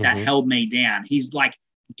 Tony, that held me down. He's like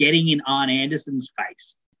getting in Arn Anderson's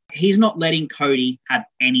face. He's not letting Cody have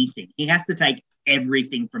anything. He has to take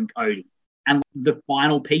everything from Cody. And the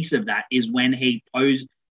final piece of that is when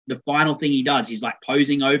the final thing he does, he's like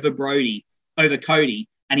posing over Cody,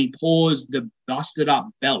 and he pours the busted up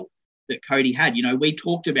belt that Cody had. You know, we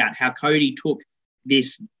talked about how Cody took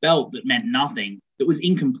this belt that meant nothing, that was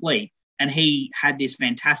incomplete, and he had this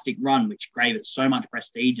fantastic run, which gave it so much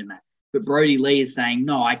prestige in that. But Brody Lee is saying,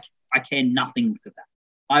 no, I care nothing for that.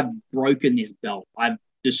 I've broken this belt. I've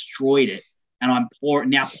destroyed it. And I'm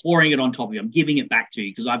pouring it on top of you. I'm giving it back to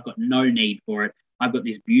you because I've got no need for it. I've got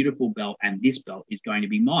this beautiful belt, and this belt is going to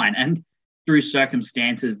be mine. And through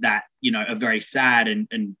circumstances that, are very sad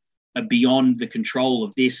and are beyond the control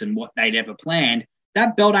of this and what they'd ever planned,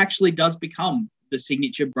 that belt actually does become the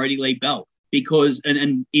signature Brody Lee belt, because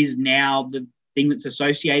and is now the thing that's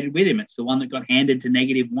associated with him. It's the one that got handed to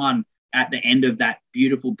 -1 at the end of that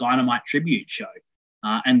beautiful Dynamite tribute show.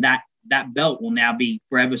 And that belt will now be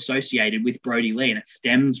forever associated with Brody Lee, and it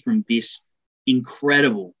stems from this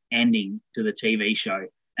incredible ending to the TV show.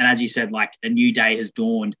 And as you said, like, a new day has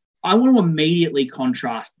dawned. I want to immediately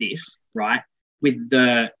contrast this, right, with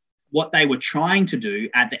what they were trying to do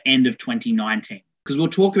at the end of 2019, because we'll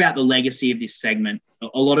talk about the legacy of this segment,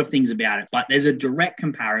 a lot of things about it, but there's a direct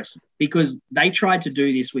comparison, because they tried to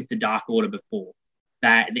do this with the Dark Order before.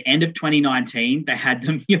 That at the end of 2019, they had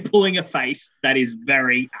them, you're pulling a face that is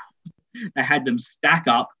very apt. They had them stack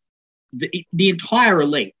up the entire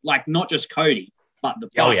elite, like not just Cody, but the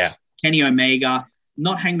Bucks, Kenny Omega,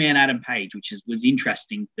 not Hangman Adam Page, which was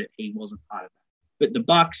interesting that he wasn't part of that. But the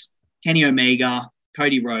Bucks, Kenny Omega,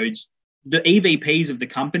 Cody Rhodes, the EVPs of the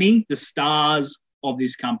company, the stars of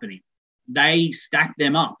this company, they stacked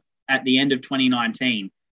them up at the end of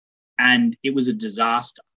 2019, and it was a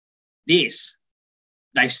disaster. He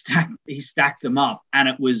stacked them up, and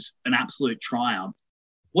it was an absolute triumph.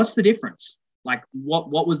 What's the difference? Like,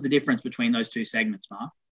 what was the difference between those two segments,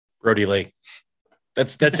 Mark? Brody Lee.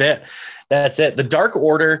 That's it. That's it. The Dark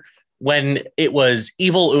Order, when it was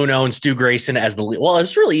Evil Uno and Stu Grayson as it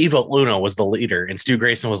was really Evil Uno was the leader, and Stu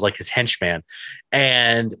Grayson was like his henchman.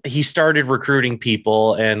 And he started recruiting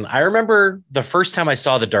people. And I remember the first time I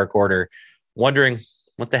saw the Dark Order wondering,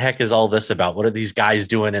 what the heck is all this about? What are these guys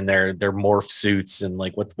doing in their morph suits? And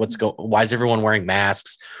like, why is everyone wearing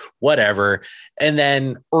masks? Whatever. And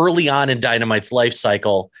then early on in Dynamite's life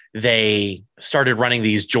cycle, they started running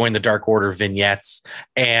these Join the Dark Order vignettes.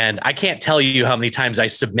 And I can't tell you how many times I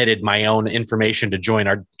submitted my own information to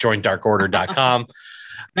joindarkorder.com.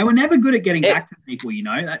 They were never good at getting back to people, you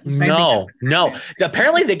know. No.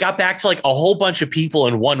 Apparently they got back to like a whole bunch of people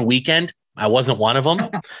in one weekend. I wasn't one of them.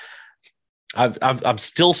 I'm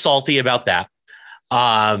still salty about that.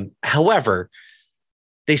 However,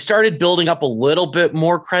 they started building up a little bit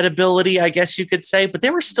more credibility, I guess you could say, but they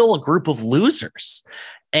were still a group of losers.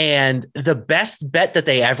 And the best bet that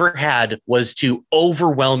they ever had was to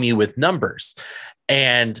overwhelm you with numbers.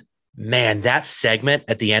 And man, that segment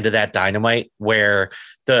at the end of that Dynamite where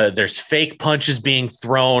there's fake punches being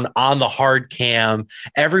thrown on the hard cam,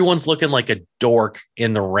 everyone's looking like a dork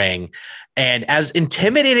in the ring. And as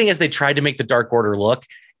intimidating as they tried to make the Dark Order look,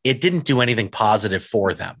 it didn't do anything positive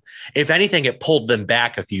for them. If anything, it pulled them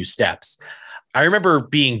back a few steps. I remember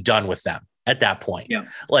being done with them at that point. Yeah.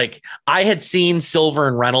 Like I had seen Silver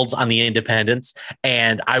and Reynolds on the independents,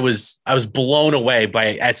 and I was blown away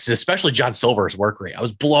by especially John Silver's work rate. I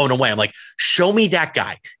was blown away. I'm like, show me that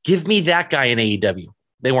guy. Give me that guy in AEW.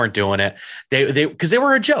 They weren't doing it. Because they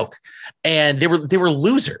were a joke, and they were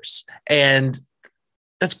losers, and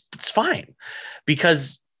it's fine,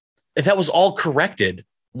 because that was all corrected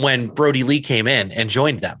when Brody Lee came in and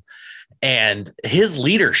joined them, and his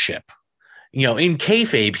leadership. You know, in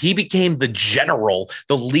kayfabe, he became the general,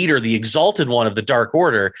 the leader, the exalted one of the Dark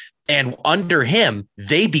Order. And under him,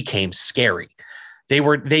 they became scary.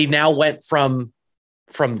 They now went from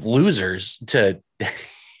losers to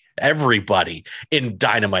everybody in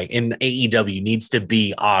Dynamite, in AEW needs to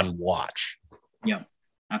be on watch. Yeah,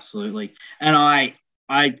 absolutely. And I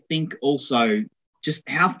think also just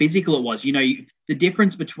how physical it was, you know, the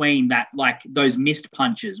difference between that, like those missed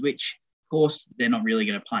punches, which of course they're not really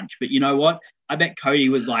going to punch, but you know what? I bet Cody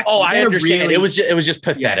was like, "Oh, I understand." Really, it was just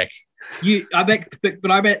pathetic. Yeah. I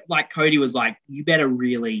bet like Cody was like, "You better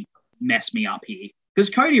really mess me up here," because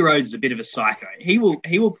Cody Rhodes is a bit of a psycho. He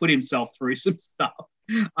will put himself through some stuff.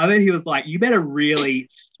 I bet he was like, "You better really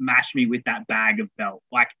smash me with that bag of felt.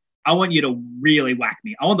 Like, I want you to really whack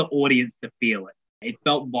me. I want the audience to feel it." It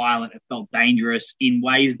felt violent. It felt dangerous in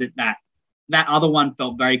ways that other one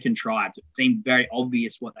felt very contrived. It seemed very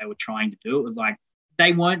obvious what they were trying to do. It was like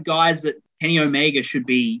they weren't guys that Kenny Omega should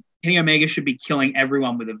be killing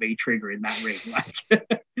everyone with a V trigger in that ring.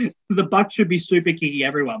 Like the Bucks should be super kicking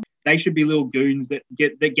everyone. They should be little goons that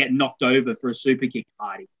get knocked over for a super kick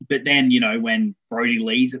party. But then, you know, when Brody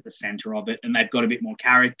Lee's at the center of it and they've got a bit more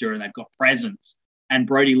character and they've got presence, and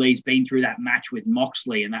Brody Lee's been through that match with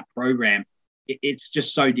Moxley and that program, it's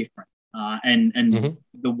just so different. And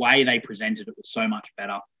the way they presented it was so much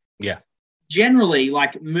better. Yeah. Generally,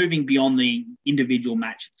 like moving beyond the individual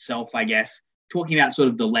match itself, I guess, talking about sort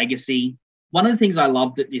of the legacy, one of the things I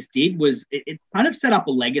loved that this did was it kind of set up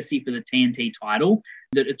a legacy for the TNT title,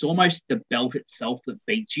 that it's almost the belt itself that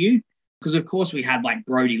beats you. Because, of course, we had like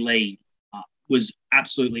Brody Lee was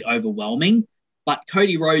absolutely overwhelming, but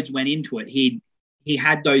Cody Rhodes went into it. He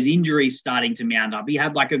had those injuries starting to mount up. He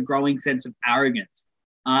had like a growing sense of arrogance.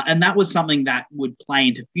 And that was something that would play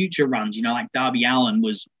into future runs. You know, like Darby Allin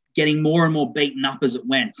was getting more and more beaten up as it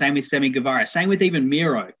went. Same with Sammy Guevara. Same with even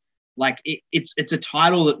Miro. Like it's a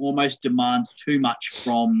title that almost demands too much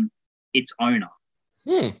from its owner.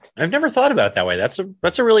 I've never thought about it that way. That's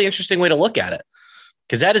a really interesting way to look at it,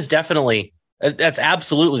 because that's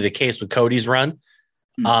absolutely the case with Cody's run.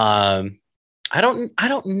 I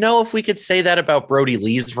don't know if we could say that about Brody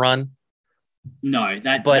Lee's run. No,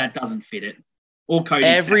 that doesn't fit it. Or Cody's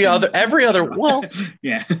every other. Well,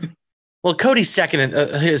 yeah. Well, Cody's second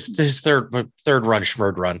and his third run,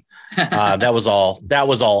 Schmurd run. That was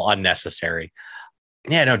all unnecessary.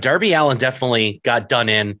 Yeah, no, Darby Allin definitely got done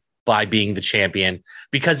in by being the champion,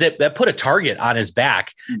 because that put a target on his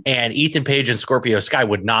back, and Ethan Page and Scorpio Sky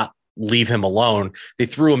would not leave him alone. They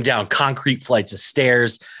threw him down concrete flights of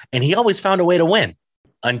stairs, and he always found a way to win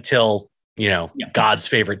until, God's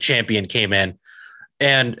favorite champion came in.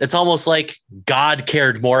 And it's almost like God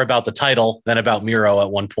cared more about the title than about Miro at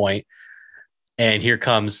one point. And here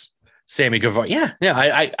comes Sammy Guevara. Yeah,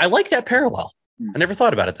 I like that parallel. I never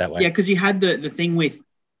thought about it that way. Yeah, because you had the thing with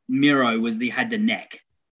Miro was they had the neck.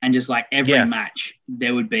 And just like every match,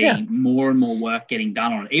 there would be more and more work getting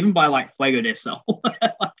done on it, even by like Fuego del Sol,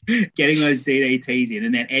 getting those DDTs in.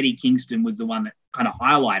 And then Eddie Kingston was the one that kind of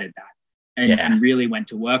highlighted that and really went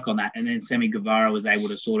to work on that. And then Sammy Guevara was able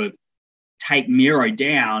to sort of take Miro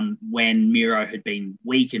down when Miro had been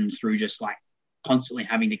weakened through just like constantly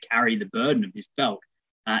having to carry the burden of this belt.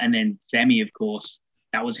 And then Sammy, of course,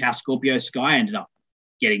 that was how Scorpio Sky ended up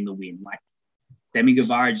getting the win. Like Sammy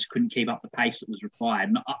Guevara just couldn't keep up the pace that was required.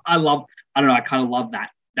 And I kind of love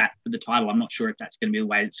that for the title. I'm not sure if that's going to be the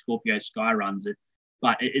way that Scorpio Sky runs it,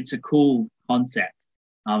 but it's a cool concept.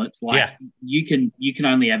 It's like you can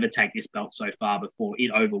only ever take this belt so far before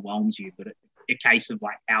it overwhelms you, but a case of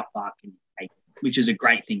like how far can you take it, which is a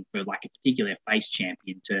great thing for like a particular face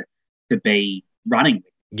champion to be running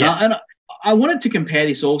with. Yes. And I wanted to compare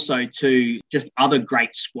this also to just other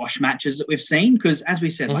great squash matches that we've seen, because as we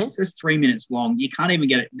said, like, it's just 3 minutes long. You can't even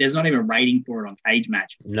get it. There's not even a rating for it on Cage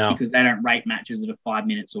Match because they don't rate matches that are 5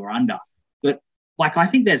 minutes or under. But like, I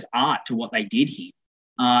think there's art to what they did here.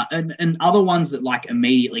 And other ones that like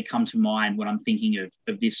immediately come to mind when I'm thinking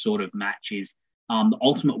of this sort of match is the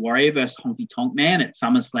Ultimate Warrior versus Honky Tonk Man at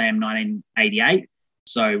SummerSlam 1988.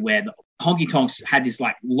 So where the Honky Tonks had this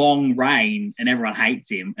like long reign and everyone hates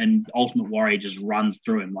him, and Ultimate Warrior just runs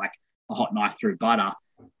through him like a hot knife through butter.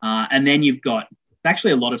 And then you've got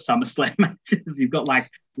actually a lot of SummerSlam matches. You've got like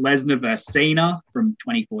Lesnar versus Cena from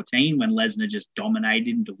 2014 when Lesnar just dominated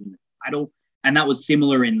him to win the title. And that was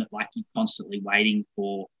similar in that like you're constantly waiting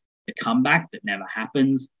for the comeback that never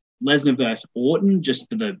happens. Lesnar versus Orton just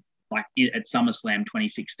for the like at SummerSlam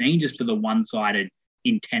 2016, just for the one-sided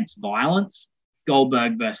intense violence.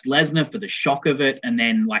 Goldberg versus Lesnar for the shock of it, and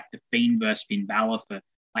then like the Fiend versus Finn Balor for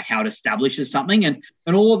like how it establishes something, and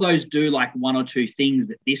all of those do like one or two things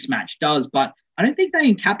that this match does, but I don't think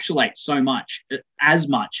they encapsulate so much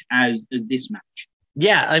as this match.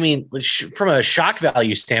 Yeah, I mean, from a shock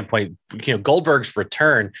value standpoint, Goldberg's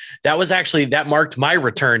return, that marked my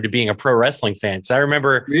return to being a pro wrestling fan. Because I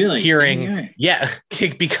remember hearing,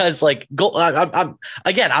 because like,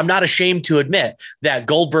 I'm not ashamed to admit that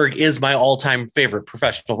Goldberg is my all-time favorite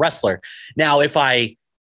professional wrestler. Now, if I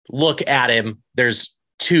look at him, there's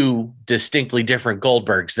two distinctly different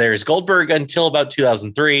Goldbergs. There's Goldberg until about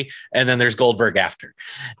 2003, and then there's Goldberg after.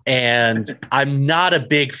 And I'm not a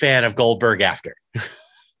big fan of Goldberg after.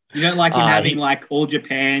 You don't like him having like all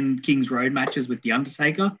Japan Kings Road matches with The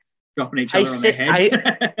Undertaker, dropping each other on their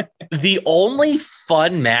head? The only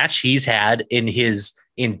fun match he's had in his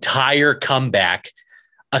entire comeback,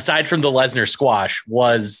 aside from the Lesnar squash,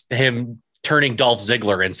 was him turning Dolph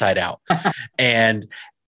Ziggler inside out. And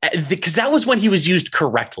because that was when he was used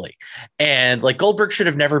correctly. And like Goldberg should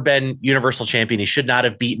have never been Universal Champion. He should not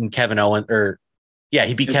have beaten Kevin Owens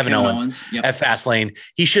he beat Kevin Owens at Fastlane.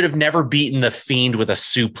 He should have never beaten the Fiend with a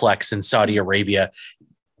suplex in Saudi Arabia.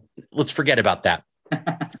 Let's forget about that.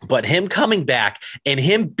 But him coming back and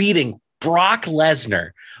him beating Brock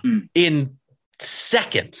Lesnar in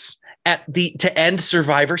seconds to end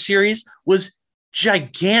Survivor Series was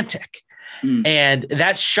gigantic. And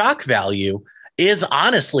that shock value is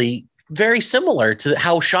honestly very similar to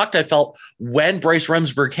how shocked I felt when Bryce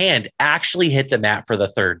Remsburg hand actually hit the mat for the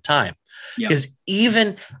third time. Because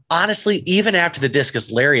even after the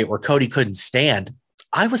discus lariat where Cody couldn't stand,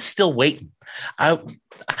 I was still waiting.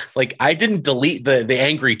 I didn't delete the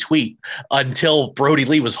angry tweet until Brody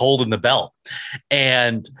Lee was holding the belt.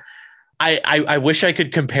 And I wish I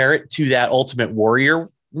could compare it to that Ultimate Warrior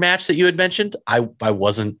match that you had mentioned. I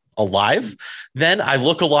wasn't alive then. I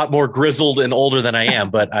look a lot more grizzled and older than I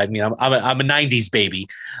am, but I mean, I'm a 90s baby.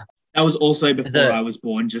 That was also before I was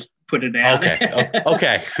born. Just put it out.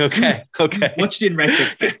 Okay. Watched in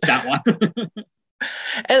retrospect that one.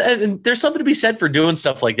 and there's something to be said for doing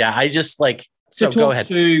stuff like that. I just like, so go ahead.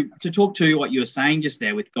 To talk to what you were saying just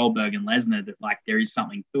there with Goldberg and Lesnar, that like there is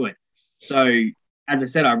something to it. So as I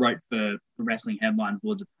said, I wrote for Wrestling Headlines,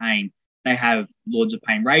 Lords of Pain. They have Lords of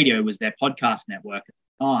Pain Radio was their podcast network at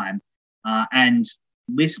the time. And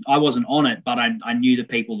I wasn't on it, but I knew the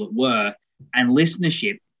people that were, and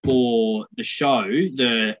listenership for the show,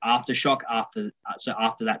 the Aftershock after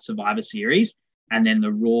that Survivor Series, and then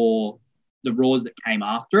the Raws that came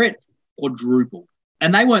after it, quadrupled.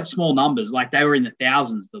 And they weren't small numbers, like they were in the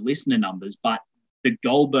thousands, the listener numbers, but the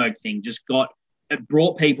Goldberg thing it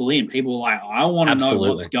brought people in. People were like, I want to know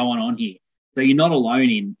what's going on here. So you're not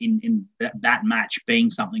alone in that match being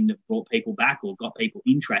something that brought people back or got people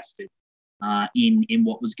interested in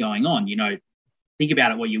what was going on. Think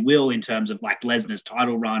about it what you will in terms of like Lesnar's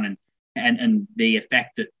title run and the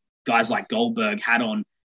effect that guys like Goldberg had on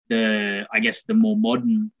the more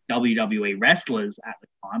modern WWE wrestlers at the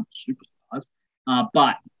time, superstars.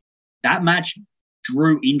 But that match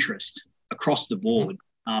drew interest across the board,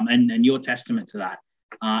 and you're testament to that.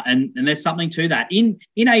 And there's something to that. In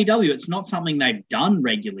AEW, it's not something they've done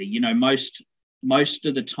regularly. Most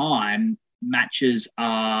of the time, matches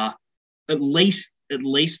are at least at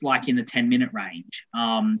least like in the 10-minute range.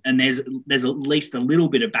 And there's at least a little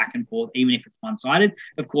bit of back and forth, even if it's one-sided.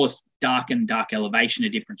 Of course, Dark and Dark Elevation are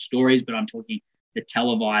different stories, but I'm talking the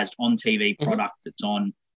televised on TV product that's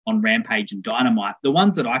on Rampage and Dynamite. The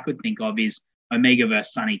ones that I could think of is Omega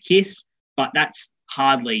versus Sonny Kiss, but that's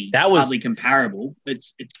hardly comparable.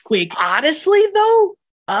 It's quick.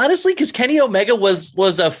 Honestly, because Kenny Omega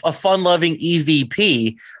was a fun-loving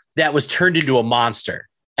EVP that was turned into a monster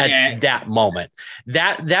at that moment.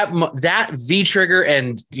 That V Trigger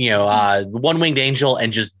and One Winged Angel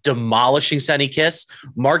and just demolishing Sonny Kiss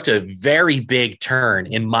marked a very big turn,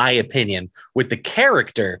 in my opinion, with the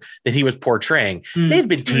character that he was portraying. They'd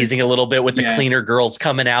been teasing a little bit with the cleaner girls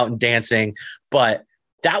coming out and dancing, but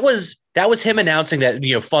that was him announcing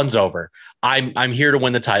that fun's over. I'm here to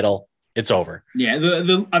win the title. It's over. Yeah,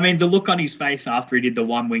 the look on his face after he did the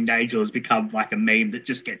One Winged Angel has become like a meme that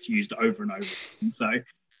just gets used over and over. And so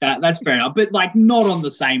that's fair enough, but like not on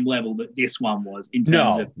the same level that this one was in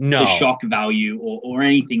terms of the shock value or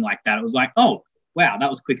anything like that. It was like, oh wow, that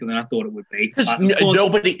was quicker than I thought it would be. Because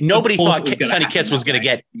nobody thought Sonny Kiss was going to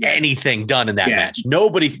get anything done in that match.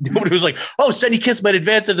 Nobody was like, oh, Sonny Kiss might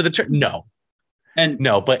advance into the turn.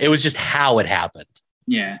 No, but it was just how it happened.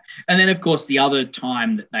 Yeah. And then, of course, the other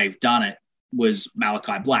time that they've done it was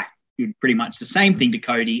Malachi Black, who did pretty much the same thing to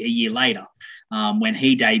Cody a year later when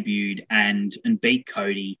he debuted and beat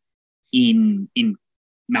Cody in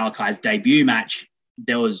Malachi's debut match.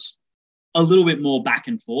 There was a little bit more back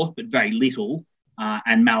and forth, but very little.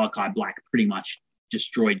 And Malachi Black pretty much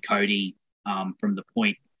destroyed Cody from the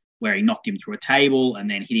point where he knocked him through a table and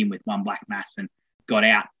then hit him with one black mass and got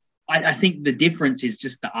out. I think the difference is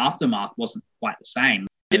just the aftermath wasn't quite the same.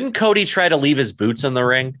 Didn't Cody try to leave his boots in the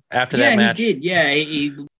ring after that match? Yeah, he did. Yeah,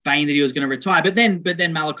 he feigned that he was going to retire, but then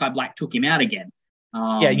Malachi Black took him out again.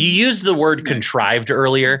 You used the word contrived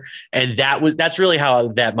earlier, and that's really how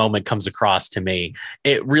that moment comes across to me.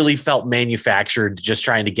 It really felt manufactured, just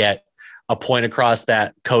trying to get a point across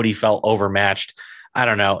that Cody felt overmatched. I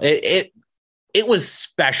don't know. It was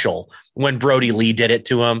special when Brody Lee did it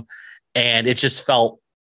to him, and it just felt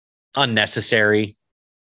unnecessary.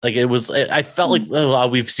 Like I felt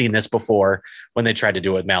like we've seen this before when they tried to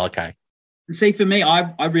do it with Malachi. See, for me,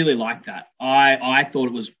 I really like that. I thought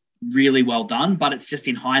it was really well done, but it's just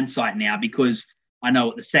in hindsight now because I know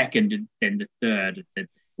what the second and then the third, the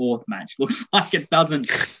fourth match looks like. It doesn't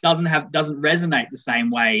resonate the same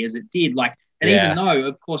way as it did. Even though,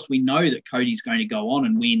 of course, we know that Cody's going to go on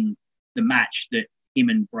and win the match that him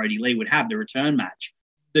and Brody Lee would have, the return match.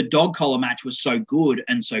 The dog collar match was so good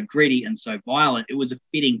and so gritty and so violent. It was a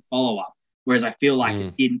fitting follow-up, whereas I feel like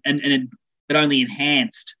it didn't, and it only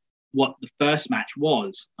enhanced what the first match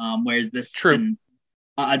was. Whereas this,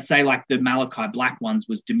 I'd say like the Malachi Black ones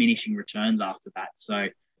was diminishing returns after that. So,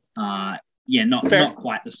 not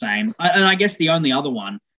quite the same. And I guess the only other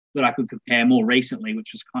one that I could compare more recently,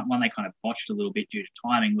 which was one they kind of botched a little bit due to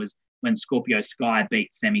timing, was when Scorpio Sky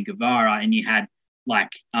beat Sammy Guevara, and you had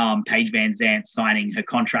Paige Van Zandt signing her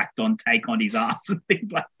contract on Take on his ass and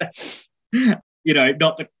things like that.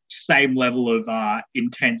 Not the same level of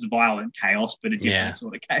intense, violent chaos, but a different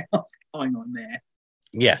sort of chaos going on there.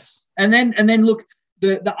 Yes. And then look,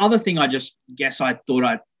 the other thing I just guess I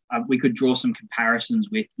thought we could draw some comparisons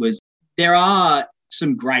with was there are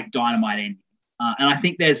some great Dynamite endings. And I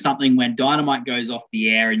think there's something when Dynamite goes off the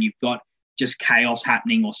air and you've got just chaos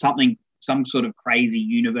happening or something, some sort of crazy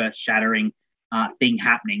universe shattering thing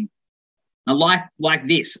happening. Now, like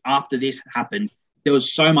this, after this happened, there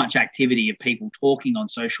was so much activity of people talking on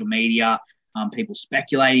social media, people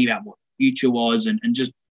speculating about what the future was and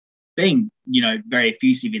just being, very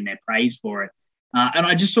effusive in their praise for it. And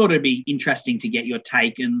I just thought it'd be interesting to get your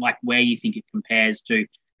take and where you think it compares to,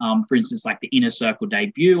 for instance, the Inner Circle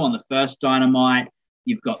debut on the first Dynamite.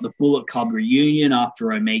 You've got the Bullet Club reunion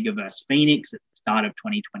after Omega versus Phoenix at the start of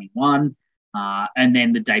 2021. And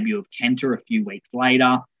then the debut of Kenta a few weeks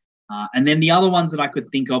later. And then the other ones that I could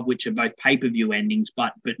think of, which are both pay-per-view endings,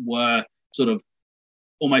 but were sort of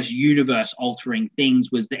almost universe-altering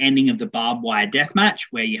things, was the ending of the Barbed Wire Death Match,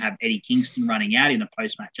 where you have Eddie Kingston running out in a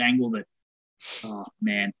post-match angle that, oh,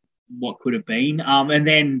 man, what could have been. And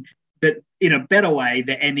then, but in a better way,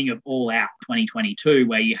 the ending of All Out 2022,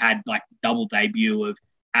 where you had double debut of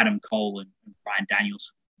Adam Cole and Bryan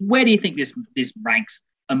Danielson. Where do you think this ranks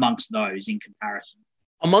amongst those in comparison?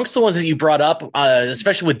 Amongst the ones that you brought up,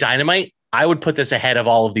 especially with Dynamite, I would put this ahead of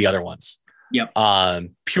all of the other ones. Yep.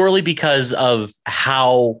 Purely because of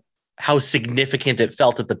how significant it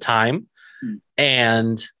felt at the time.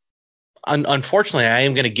 And unfortunately, I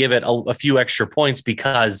am going to give it a few extra points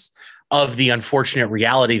because of the unfortunate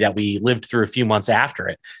reality that we lived through a few months after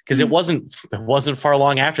it. Because it wasn't far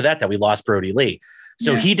long after that we lost Brody Lee.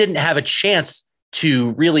 So he didn't have a chance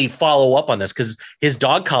to really follow up on this, because his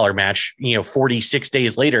dog collar match, 46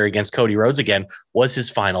 days later against Cody Rhodes again, was his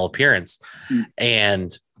final appearance.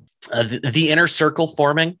 And the Inner Circle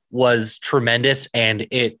forming was tremendous, and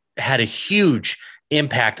it had a huge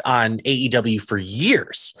impact on AEW for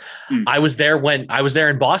years. I was there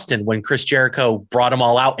in Boston when Chris Jericho brought them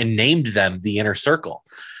all out and named them the Inner Circle,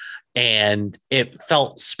 and it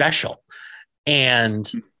felt special.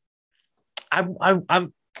 And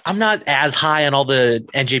I'm not as high on all the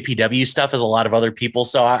NJPW stuff as a lot of other people,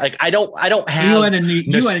 so I don't have. You weren't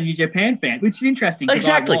a New Japan fan, which is interesting.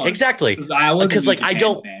 Exactly. Because I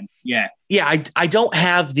don't. Fan. I don't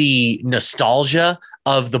have the nostalgia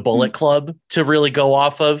of the Bullet Club to really go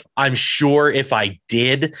off of. I'm sure if I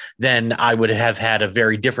did, then I would have had a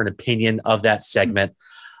very different opinion of that segment.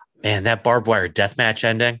 Man, that barbed wire deathmatch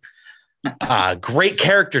ending. Great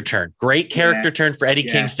character turn. Turn for Eddie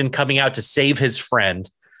Kingston coming out to save his friend.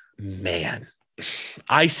 Man,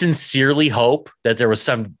 I sincerely hope that there was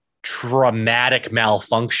some traumatic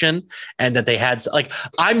malfunction and that they had, like,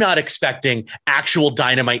 I'm not expecting actual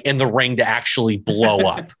dynamite in the ring to actually blow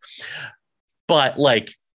up, but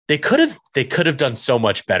like they could have done so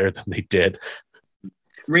much better than they did.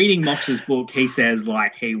 Reading Mox's book, he says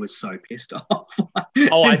like he was so pissed off.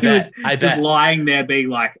 I bet. Just lying there being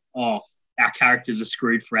like, oh, our characters are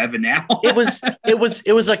screwed forever now. It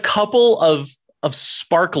was a couple of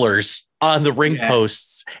sparklers on the ring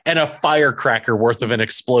posts and a firecracker worth of an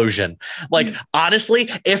explosion. Like, honestly,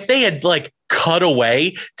 if they had like cut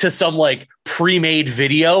away to some like pre-made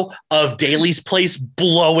video of Daly's place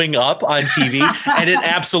blowing up on TV and it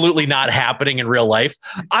absolutely not happening in real life,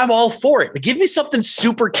 I'm all for it. Give me something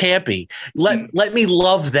super campy. Let me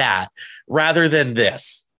love that rather than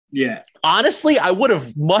this. Yeah. Honestly, I would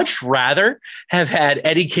have much rather have had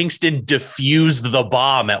Eddie Kingston defuse the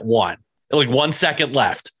bomb at 1 second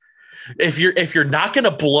left. If you're not going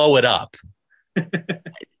to blow it up,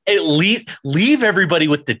 leave everybody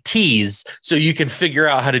with the tease so you can figure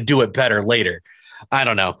out how to do it better later. I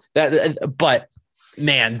don't know but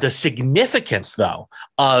man, the significance though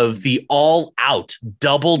of the all out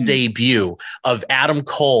double debut of Adam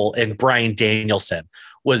Cole and Bryan Danielson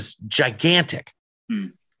was gigantic.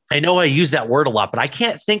 I know I use that word a lot, but I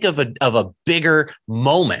can't think of a bigger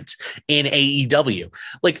moment in AEW.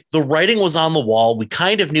 Like, the writing was on the wall. We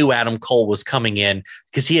kind of knew Adam Cole was coming in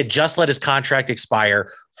because he had just let his contract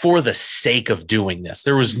expire for the sake of doing this.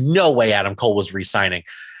 There was no way Adam Cole was re-signing.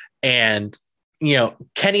 And,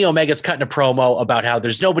 Kenny Omega's cutting a promo about how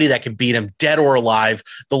there's nobody that can beat him, dead or alive.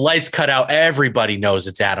 The lights cut out. Everybody knows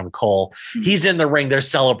it's Adam Cole. He's in the ring. They're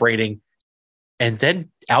celebrating. And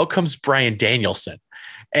then out comes Bryan Danielson.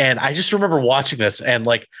 And I just remember watching this and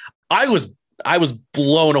like, I was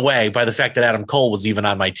blown away by the fact that Adam Cole was even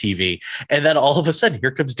on my TV. And then all of a sudden,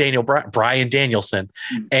 here comes Bryan Danielson.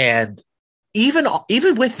 And even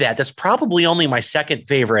with that, that's probably only my second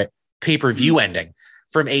favorite pay-per-view ending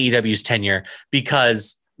from AEW's tenure,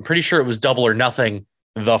 because I'm pretty sure it was Double or Nothing,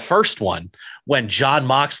 the first one, when Jon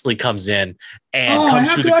Moxley comes in and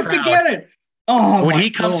comes through the crowd. Forget it. Oh, when he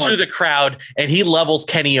comes through the crowd and he levels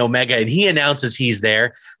Kenny Omega and he announces he's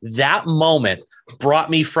there, that moment brought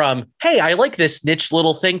me from, hey, I like this niche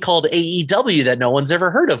little thing called AEW that no one's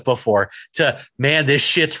ever heard of before, to, man, this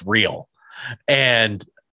shit's real. And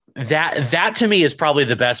that to me is probably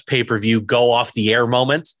the best pay-per-view go off the air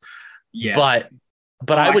moment. Yeah.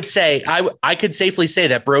 But I would say I could safely say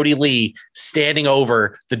that Brody Lee standing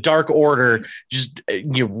over the Dark Order, just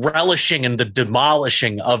relishing in the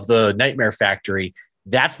demolishing of the Nightmare Factory,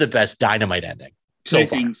 that's the best Dynamite ending. Two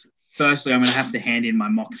things. Firstly, I'm going to have to hand in my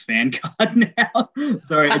Mox fan card now.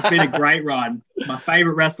 Sorry, it's been a great run. My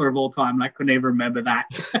favorite wrestler of all time, and I couldn't even remember that.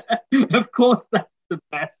 Of course, that's the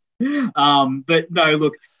best. But no,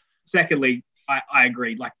 look. Secondly, I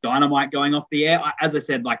agree. Like, Dynamite going off the air. As I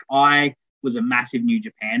said, like, I was a massive New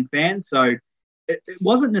Japan fan, so it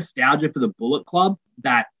wasn't nostalgia for the Bullet Club.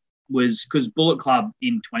 That was because Bullet Club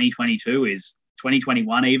in 2022 is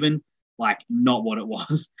 2021 even, like, not what it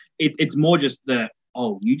was. It's more just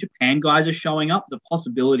New Japan guys are showing up. The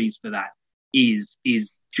possibilities for that is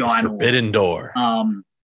ginormous. Forbidden door.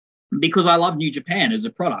 Because I love New Japan as a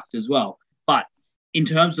product as well. But in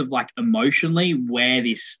terms of like emotionally where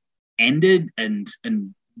this ended and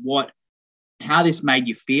how this made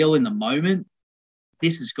you feel in the moment,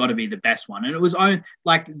 this has got to be the best one. And it was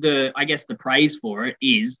like the praise for it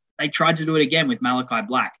is they tried to do it again with Malachi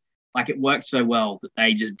Black. Like, it worked so well that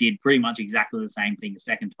they just did pretty much exactly the same thing the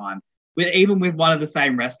second time, even with one of the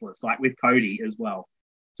same wrestlers, like with Cody as well.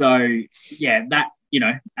 So yeah, that,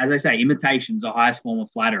 as I say, imitation's the highest form of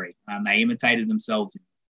flattery. They imitated themselves.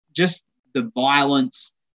 Just the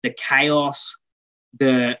violence, the chaos,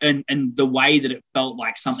 and the way that it felt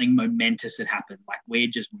like something momentous had happened. Like we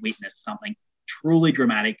had just witnessed something truly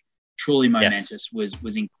dramatic, truly momentous.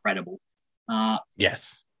 was incredible.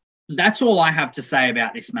 Yes. That's all I have to say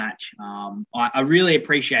about this match. I really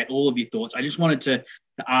appreciate all of your thoughts. I just wanted to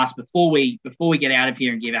ask before we get out of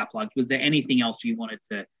here and give our plugs, was there anything else you wanted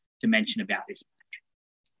to mention about this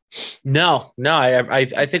match? No,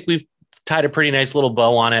 I think we've tied a pretty nice little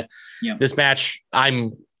bow on it. Yeah. This match,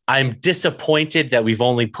 I'm disappointed that we've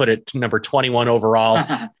only put it to number 21 overall.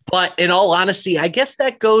 But in all honesty, I guess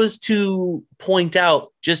that goes to point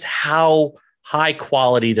out just how high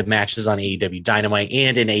quality the matches on AEW Dynamite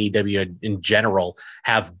and in AEW in general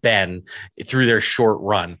have been through their short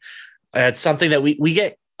run. It's something that we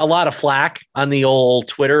get a lot of flack on the old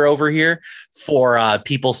Twitter over here for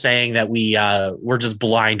people saying that we're just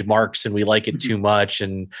blind marks and we like it too much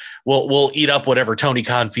and we'll eat up whatever Tony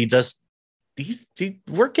Khan feeds us.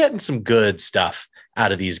 We're getting some good stuff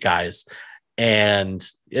out of these guys. And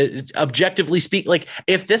objectively speak, like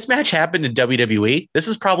if this match happened in WWE, this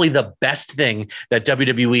is probably the best thing that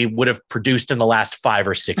WWE would have produced in the last 5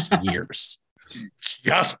 or 6 years.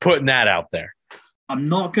 Just putting that out there. I'm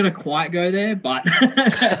not going to quite go there, but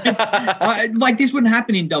like this wouldn't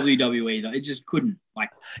happen in WWE though. It just couldn't.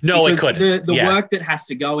 No, it couldn't. The work that has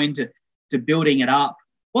to go into building it up.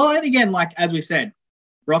 Well, and again, like as we said,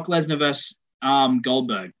 Brock Lesnar versus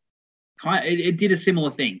Goldberg, it did a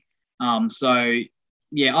similar thing. So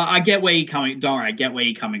yeah, I get where you're coming. Don't worry, I get where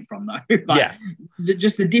you're coming from though. But yeah,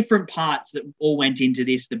 just the different parts that all went into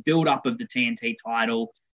this, the build up of the TNT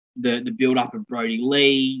title, the build up of Brody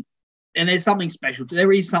Lee, and there is something special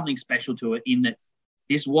to it in that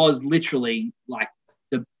this was literally like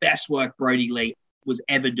the best work Brody Lee was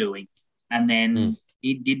ever doing, and then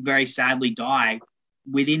he did very sadly die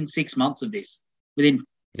within 6 months of this, within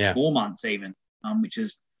 4 months even, which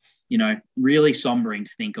is really sombering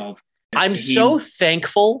to think of. I'm so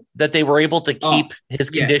thankful that they were able to keep his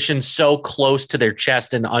condition so close to their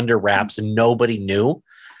chest and under wraps and nobody knew,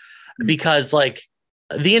 because like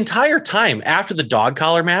the entire time after the dog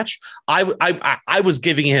collar match, I was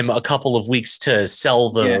giving him a couple of weeks to sell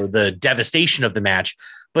the devastation of the match.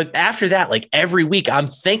 But after that, like every week I'm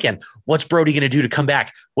thinking, what's Brody going to do to come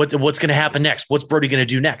back? What's going to happen next? What's Brody going to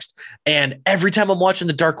do next? And every time I'm watching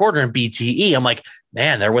the Dark Order and BTE, I'm like,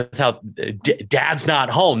 man, they're without Dad's not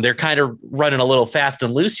home. They're kind of running a little fast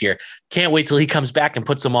and loose here. Can't wait till he comes back and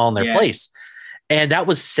puts them all in their place. And that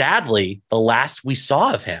was sadly the last we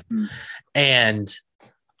saw of him. And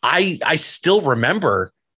I still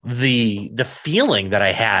remember the feeling that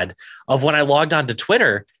I had of when I logged onto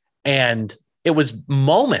Twitter, and it was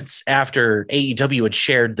moments after AEW had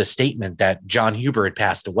shared the statement that John Huber had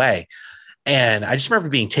passed away. And I just remember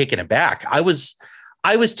being taken aback. I was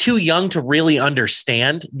too young to really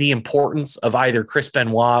understand the importance of either Chris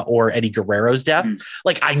Benoit or Eddie Guerrero's death.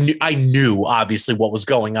 Like I knew obviously what was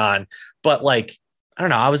going on, but like, I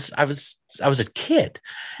don't know. I was a kid,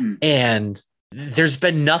 and there's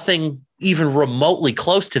been nothing even remotely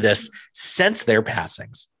close to this since their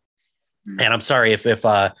passings. And I'm sorry if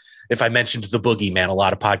I mentioned the Boogeyman. A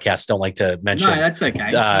lot of podcasts don't like to mention. No, that's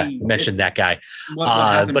okay. Mention that guy. What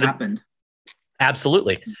happened.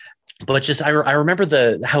 Absolutely. But just I remember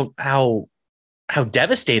how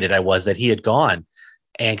devastated I was that he had gone,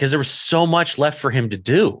 and because there was so much left for him to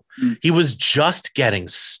do. He was just getting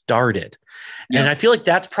started. And I feel like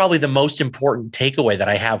that's probably the most important takeaway that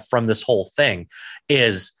I have from this whole thing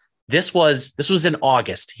is this was in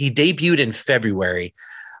August. He debuted in February,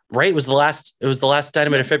 right? It was the last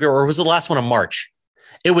Dynamite of February, or was it the last one of March?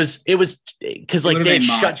 It was because like they had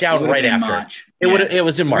shut down right after. It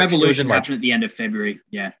was in March. Revolution it was in March happened at the end of February.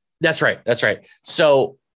 Yeah. That's right.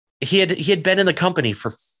 So he had been in the company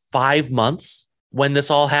for 5 months when this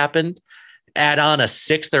all happened. Add on a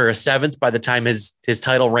 6th or a 7th by the time his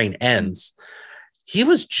title reign ends. He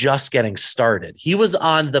was just getting started. He was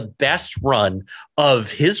on the best run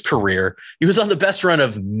of his career. He was on the best run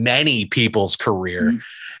of many people's career.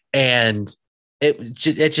 And it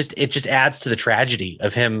just adds to the tragedy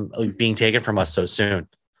of him being taken from us so soon.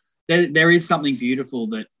 There is something beautiful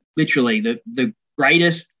that literally the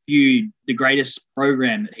greatest feud, the greatest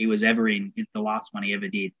program that he was ever in is the last one he ever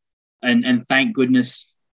did. And thank goodness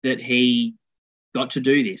that he got to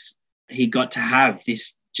do this. He got to have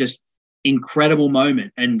this just incredible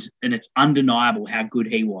moment, and it's undeniable how good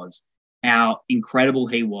he was, how incredible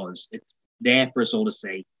he was. It's there for us all to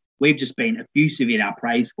see. We've just been effusive in our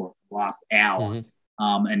praise for it for the last hour,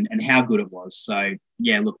 and how good it was. So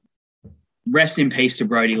yeah, look, rest in peace to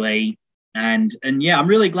Brodie Lee. And yeah, I'm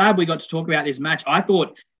really glad we got to talk about this match. I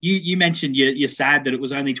thought you mentioned you're sad that it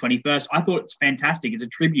was only 21st. I thought it's fantastic. It's a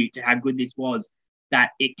tribute to how good this was,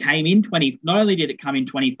 that it came in 20. Not only did it come in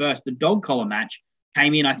 21st, the dog collar match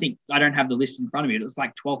came in, I think, I don't have the list in front of me. It was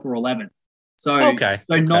like 12th or 11th. So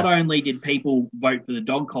not only did people vote for the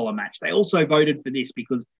dog collar match, they also voted for this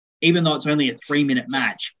because even though it's only a 3-minute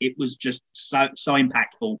match, it was just so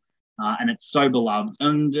impactful and it's so beloved.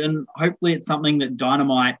 And hopefully it's something that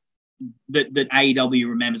Dynamite, that AEW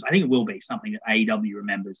remembers. I think it will be something that AEW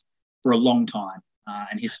remembers for a long time.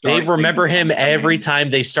 And historically, they remember him every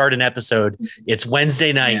time they start an episode. It's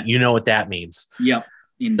Wednesday night. Yeah. You know what that means. Yep.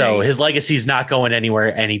 Indeed. So his legacy is not going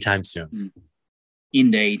anywhere anytime soon.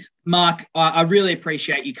 Indeed. Mark, I really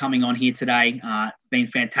appreciate you coming on here today. It's been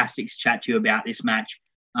fantastic to chat to you about this match.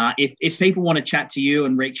 If people want to chat to you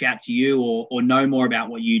and reach out to you or know more about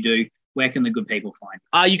what you do, where can the good people find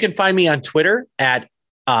you? You can find me on Twitter at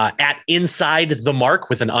Inside the Mark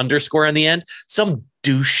with an underscore on the end. Some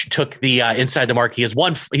douche took the Inside the Mark. He's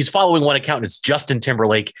following one account and it's Justin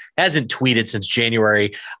Timberlake. Hasn't tweeted since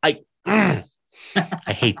January. I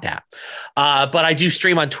hate that. But I do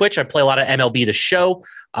stream on Twitch. I play a lot of MLB The Show.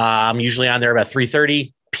 I'm usually on there about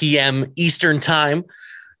 3:30 p.m. Eastern time.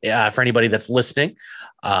 For anybody that's listening,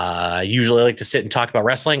 usually I like to sit and talk about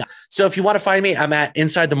wrestling. So if you want to find me, I'm at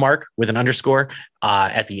Inside the Mark with an underscore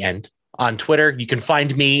at the end. On Twitter, you can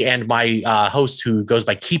find me and my host, who goes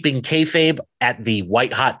by Keeping Kayfabe, at the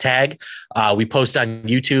White Hot Tag. We post on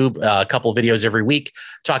YouTube a couple of videos every week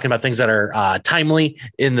talking about things that are timely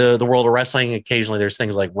in the world of wrestling. Occasionally there's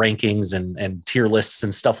things like rankings and tier lists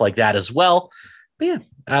and stuff like that as well. But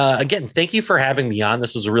yeah, again, thank you for having me on.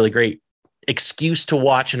 This was a really great excuse to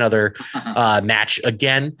watch another match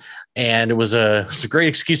again. And it was a great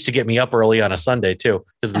excuse to get me up early on a Sunday too,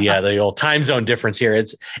 because the old time zone difference here.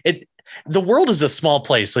 The world is a small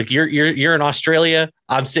place. Like you're in Australia.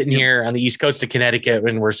 I'm sitting here on the East Coast of Connecticut,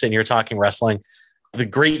 and we're sitting here talking wrestling. The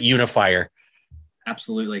great unifier.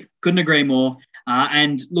 Absolutely. Couldn't agree more.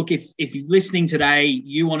 And look, if you're listening today,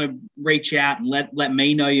 you want to reach out and let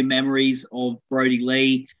me know your memories of Brodie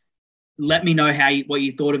Lee. Let me know what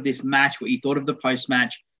you thought of this match, what you thought of the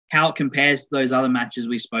post-match, how it compares to those other matches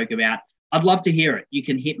we spoke about. I'd love to hear it. You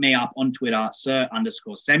can hit me up on Twitter,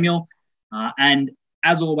 Sir_Samuel. And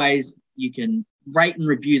as always, you can rate and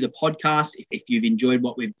review the podcast. If you've enjoyed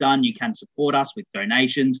what we've done, you can support us with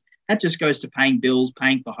donations. That just goes to paying bills,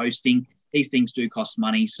 paying for hosting. These things do cost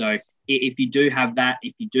money. So if you do have that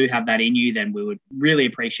in you, then we would really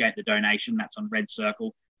appreciate the donation. That's on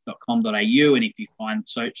redcircle.com.au. And if you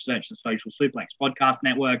search the Social Suplex Podcast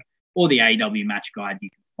Network or the AEW Match Guide, you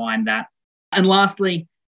can find that. And lastly,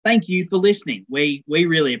 thank you for listening. We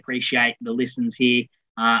really appreciate the listens here.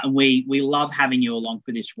 And we love having you along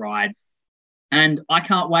for this ride. And I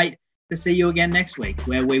can't wait to see you again next week,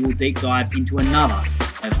 where we will deep dive into another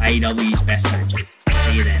of AEW's best matches.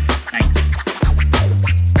 See you then. Thanks.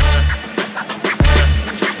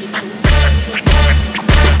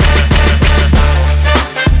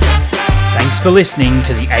 Thanks for listening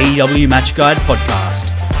to the AEW Match Guide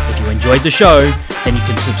podcast. If you enjoyed the show, then you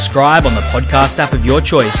can subscribe on the podcast app of your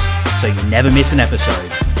choice so you never miss an episode.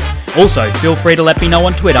 Also, feel free to let me know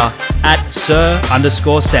on Twitter at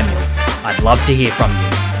Sir_Samuel. I'd love to hear from you.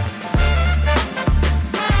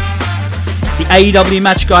 The AEW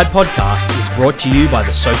Match Guide podcast is brought to you by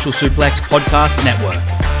the Social Suplex Podcast Network,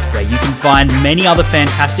 where you can find many other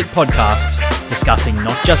fantastic podcasts discussing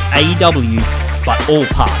not just AEW, but all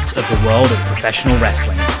parts of the world of professional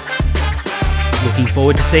wrestling. Looking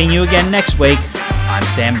forward to seeing you again next week. I'm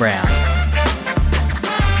Sam Brown.